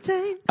day at a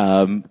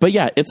time. But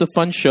yeah, it's a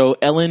fun show.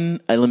 Ellen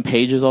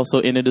Page is also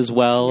in it as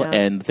well. Yeah.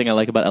 And the thing I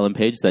like about Ellen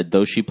Page is that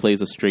though she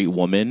plays a straight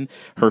woman,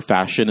 her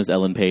fashion is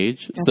Ellen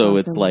Page. That's so awesome.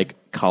 It's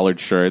like collared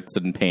shirts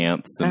and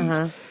pants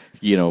and,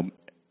 you know,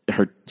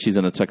 she's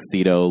in a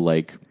tuxedo.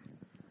 Like,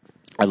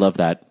 I love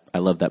that. I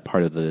love that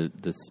part of the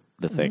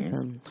things.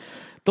 Awesome.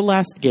 The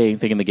last gay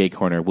thing in the gay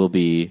corner will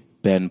be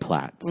Ben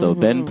Platt. So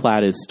Ben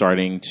Platt is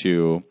starting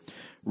to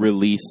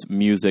release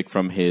music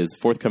from his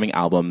forthcoming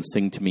album,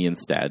 Sing to Me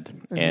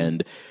Instead.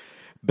 And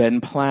Ben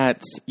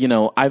Platt, you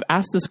know, I've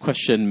asked this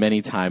question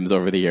many times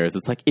over the years.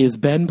 It's like, is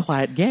Ben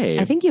Platt gay?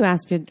 I think you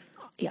asked it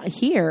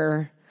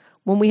here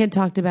when we had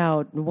talked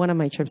about one of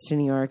my trips to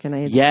New York and I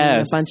had seen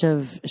a bunch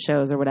of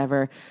shows or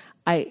whatever.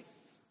 I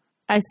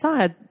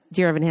saw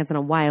Dear Evan Hansen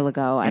a while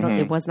ago.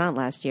 It was not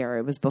last year.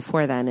 It was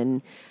before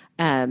then.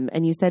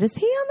 And you said, is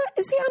he on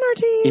our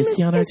team? Is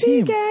he on our team? Is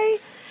he gay?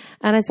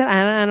 And I said,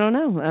 I don't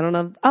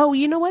know. Oh,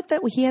 you know what?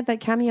 He had that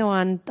cameo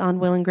on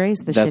Will and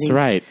Grace. That's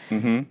right.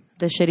 Mm-hmm.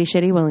 The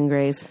shitty Will and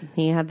Grace.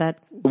 He had that.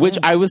 Which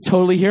I was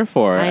totally here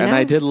for. And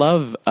I did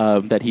love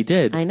that he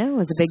did. I know. It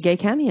was a big gay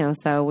cameo.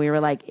 So we were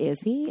like, is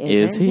he?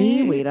 Is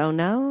he? We don't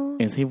know.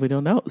 Is he? We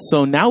don't know.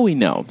 So now we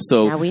know.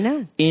 So now we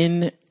know.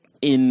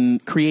 In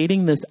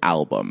creating this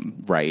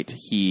album, right,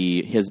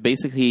 he has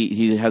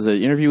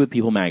an interview with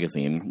People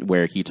Magazine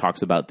where he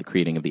talks about the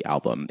creating of the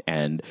album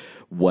and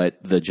what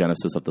the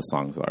genesis of the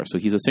songs are. So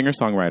he's a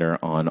singer-songwriter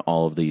on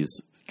all of these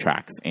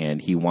tracks,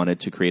 and he wanted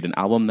to create an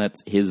album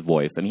that's his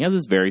voice. And he has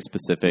this very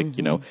specific,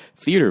 you know,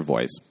 theater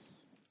voice.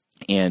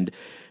 And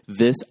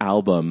this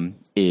album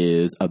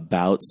is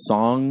about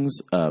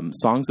songs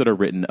that are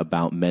written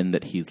about men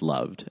that he's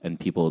loved and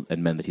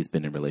men that he's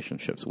been in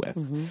relationships with.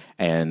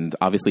 And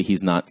obviously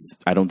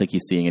I don't think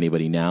he's seeing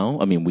anybody now.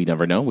 I mean, we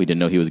never know. We didn't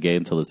know he was gay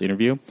until this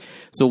interview.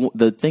 So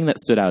the thing that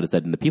stood out is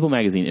that in the People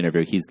Magazine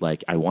interview, he's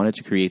like, I wanted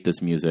to create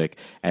this music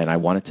and I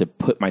wanted to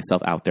put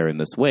myself out there in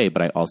this way,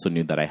 but I also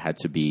knew that I had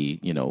to be,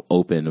 you know,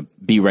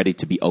 be ready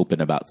to be open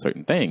about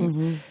certain things.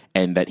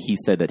 And that he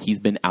said that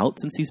he's been out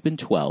since he's been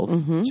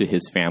 12 to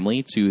his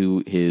family,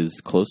 to his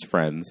close friends,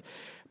 friends,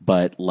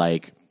 but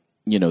like,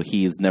 you know,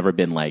 he's never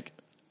been like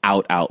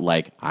out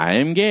like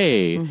I'm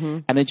gay.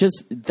 And it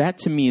just, that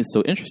to me is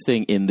so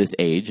interesting in this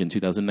age in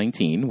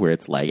 2019 where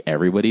it's like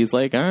everybody's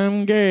like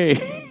I'm gay.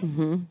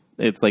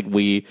 It's like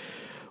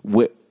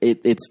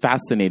it's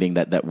fascinating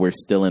that we're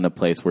still in a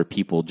place where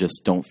people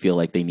just don't feel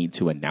like they need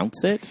to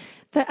announce it.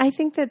 I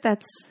think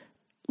that's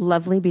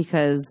lovely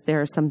because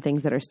there are some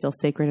things that are still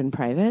sacred and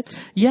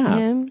private to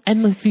him.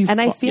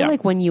 And I feel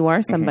like when you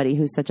are somebody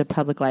who's such a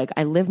public, like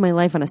I live my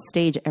life on a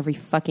stage every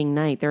fucking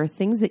night, there are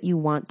things that you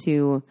want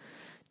to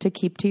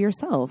keep to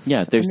yourself. Yeah,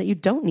 and that you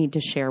don't need to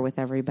share with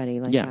everybody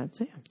like that.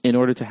 So, in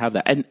order to have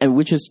that. And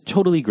which is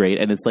totally great.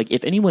 And it's like,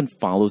 if anyone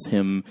follows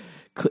him,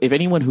 if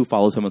anyone who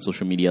follows him on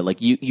social media, like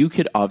you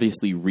could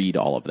obviously read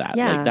all of that.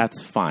 Yeah. Like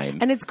that's fine.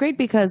 And it's great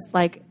because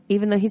like,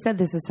 even though he said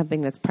this is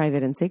something that's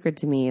private and sacred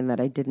to me and that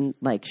I didn't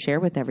like share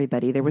with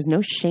everybody, there was no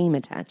shame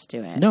attached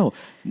to it. No,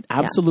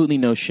 absolutely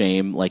no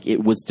shame. Like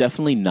it was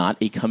definitely not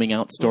a coming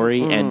out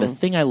story. And the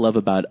thing I love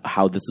about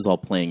how this is all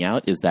playing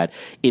out is that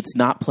it's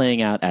not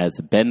playing out as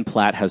Ben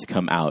Platt has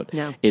come out.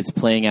 No. It's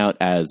playing out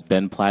as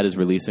Ben Platt is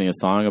releasing a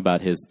song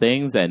about his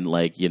things and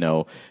like, you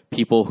know,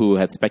 people who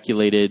had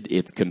speculated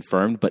it's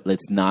confirmed, but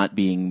it's not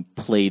being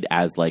played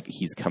as like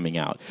he's coming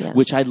out,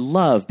 which I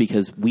love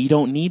because we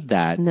don't need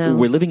that. No.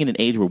 We're living in an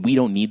age where we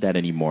don't need that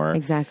anymore.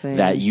 Exactly.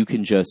 That you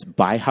can just,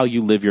 by how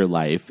you live your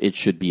life, it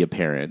should be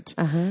apparent.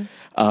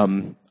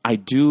 I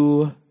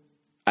do,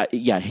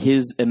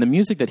 his, and the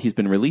music that he's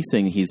been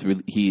releasing,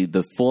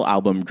 the full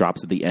album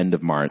drops at the end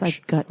of March. It's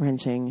like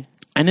gut-wrenching.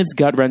 And it's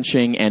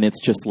gut-wrenching, and it's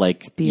just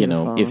like, you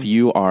know, if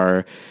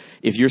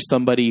you're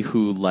somebody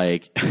who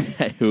like,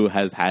 who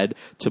has had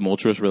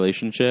tumultuous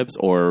relationships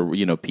or,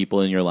 you know, people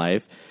in your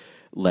life,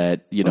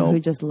 who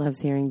just loves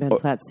hearing Ben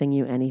Platt sing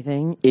you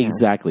anything.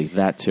 Exactly.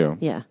 That too.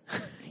 Yeah.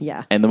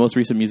 Yeah. And the most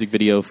recent music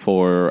video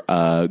for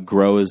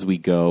Grow As We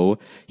Go,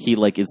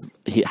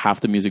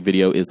 half the music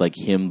video is like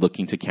him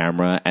looking to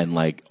camera and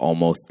like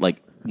almost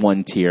like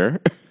one tear.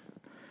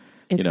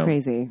 It's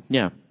crazy.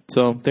 Yeah.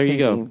 So there you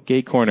go.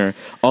 Gay corner.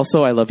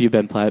 Also, I love you,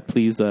 Ben Platt.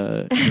 Please,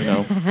 Ben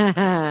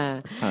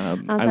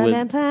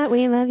Platt,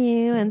 we love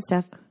you and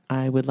stuff.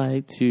 I would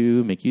like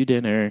to make you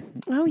dinner.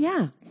 Oh,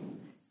 yeah.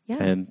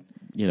 Yeah. And,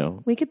 you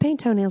know. We could paint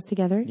toenails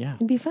together. Yeah.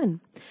 It'd be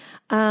fun.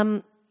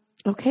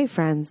 Okay,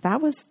 friends, that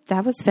was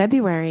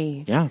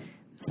February. Yeah.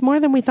 It's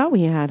more than we thought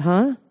we had,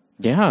 huh?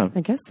 Yeah.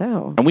 I guess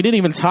so. And we didn't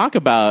even talk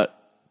about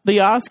the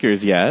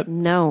Oscars yet.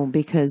 No,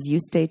 because you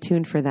stay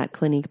tuned for that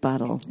Clinique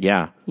bottle.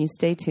 Yeah. You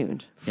stay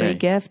tuned. Free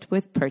gift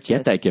with purchase.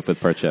 Get that gift with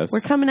purchase.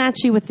 We're coming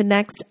at you with the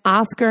next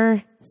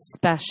Oscar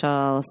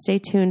special. Stay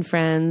tuned,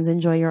 friends.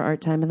 Enjoy your art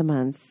time of the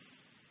month.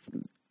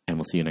 And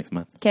we'll see you next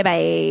month. Okay,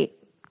 bye.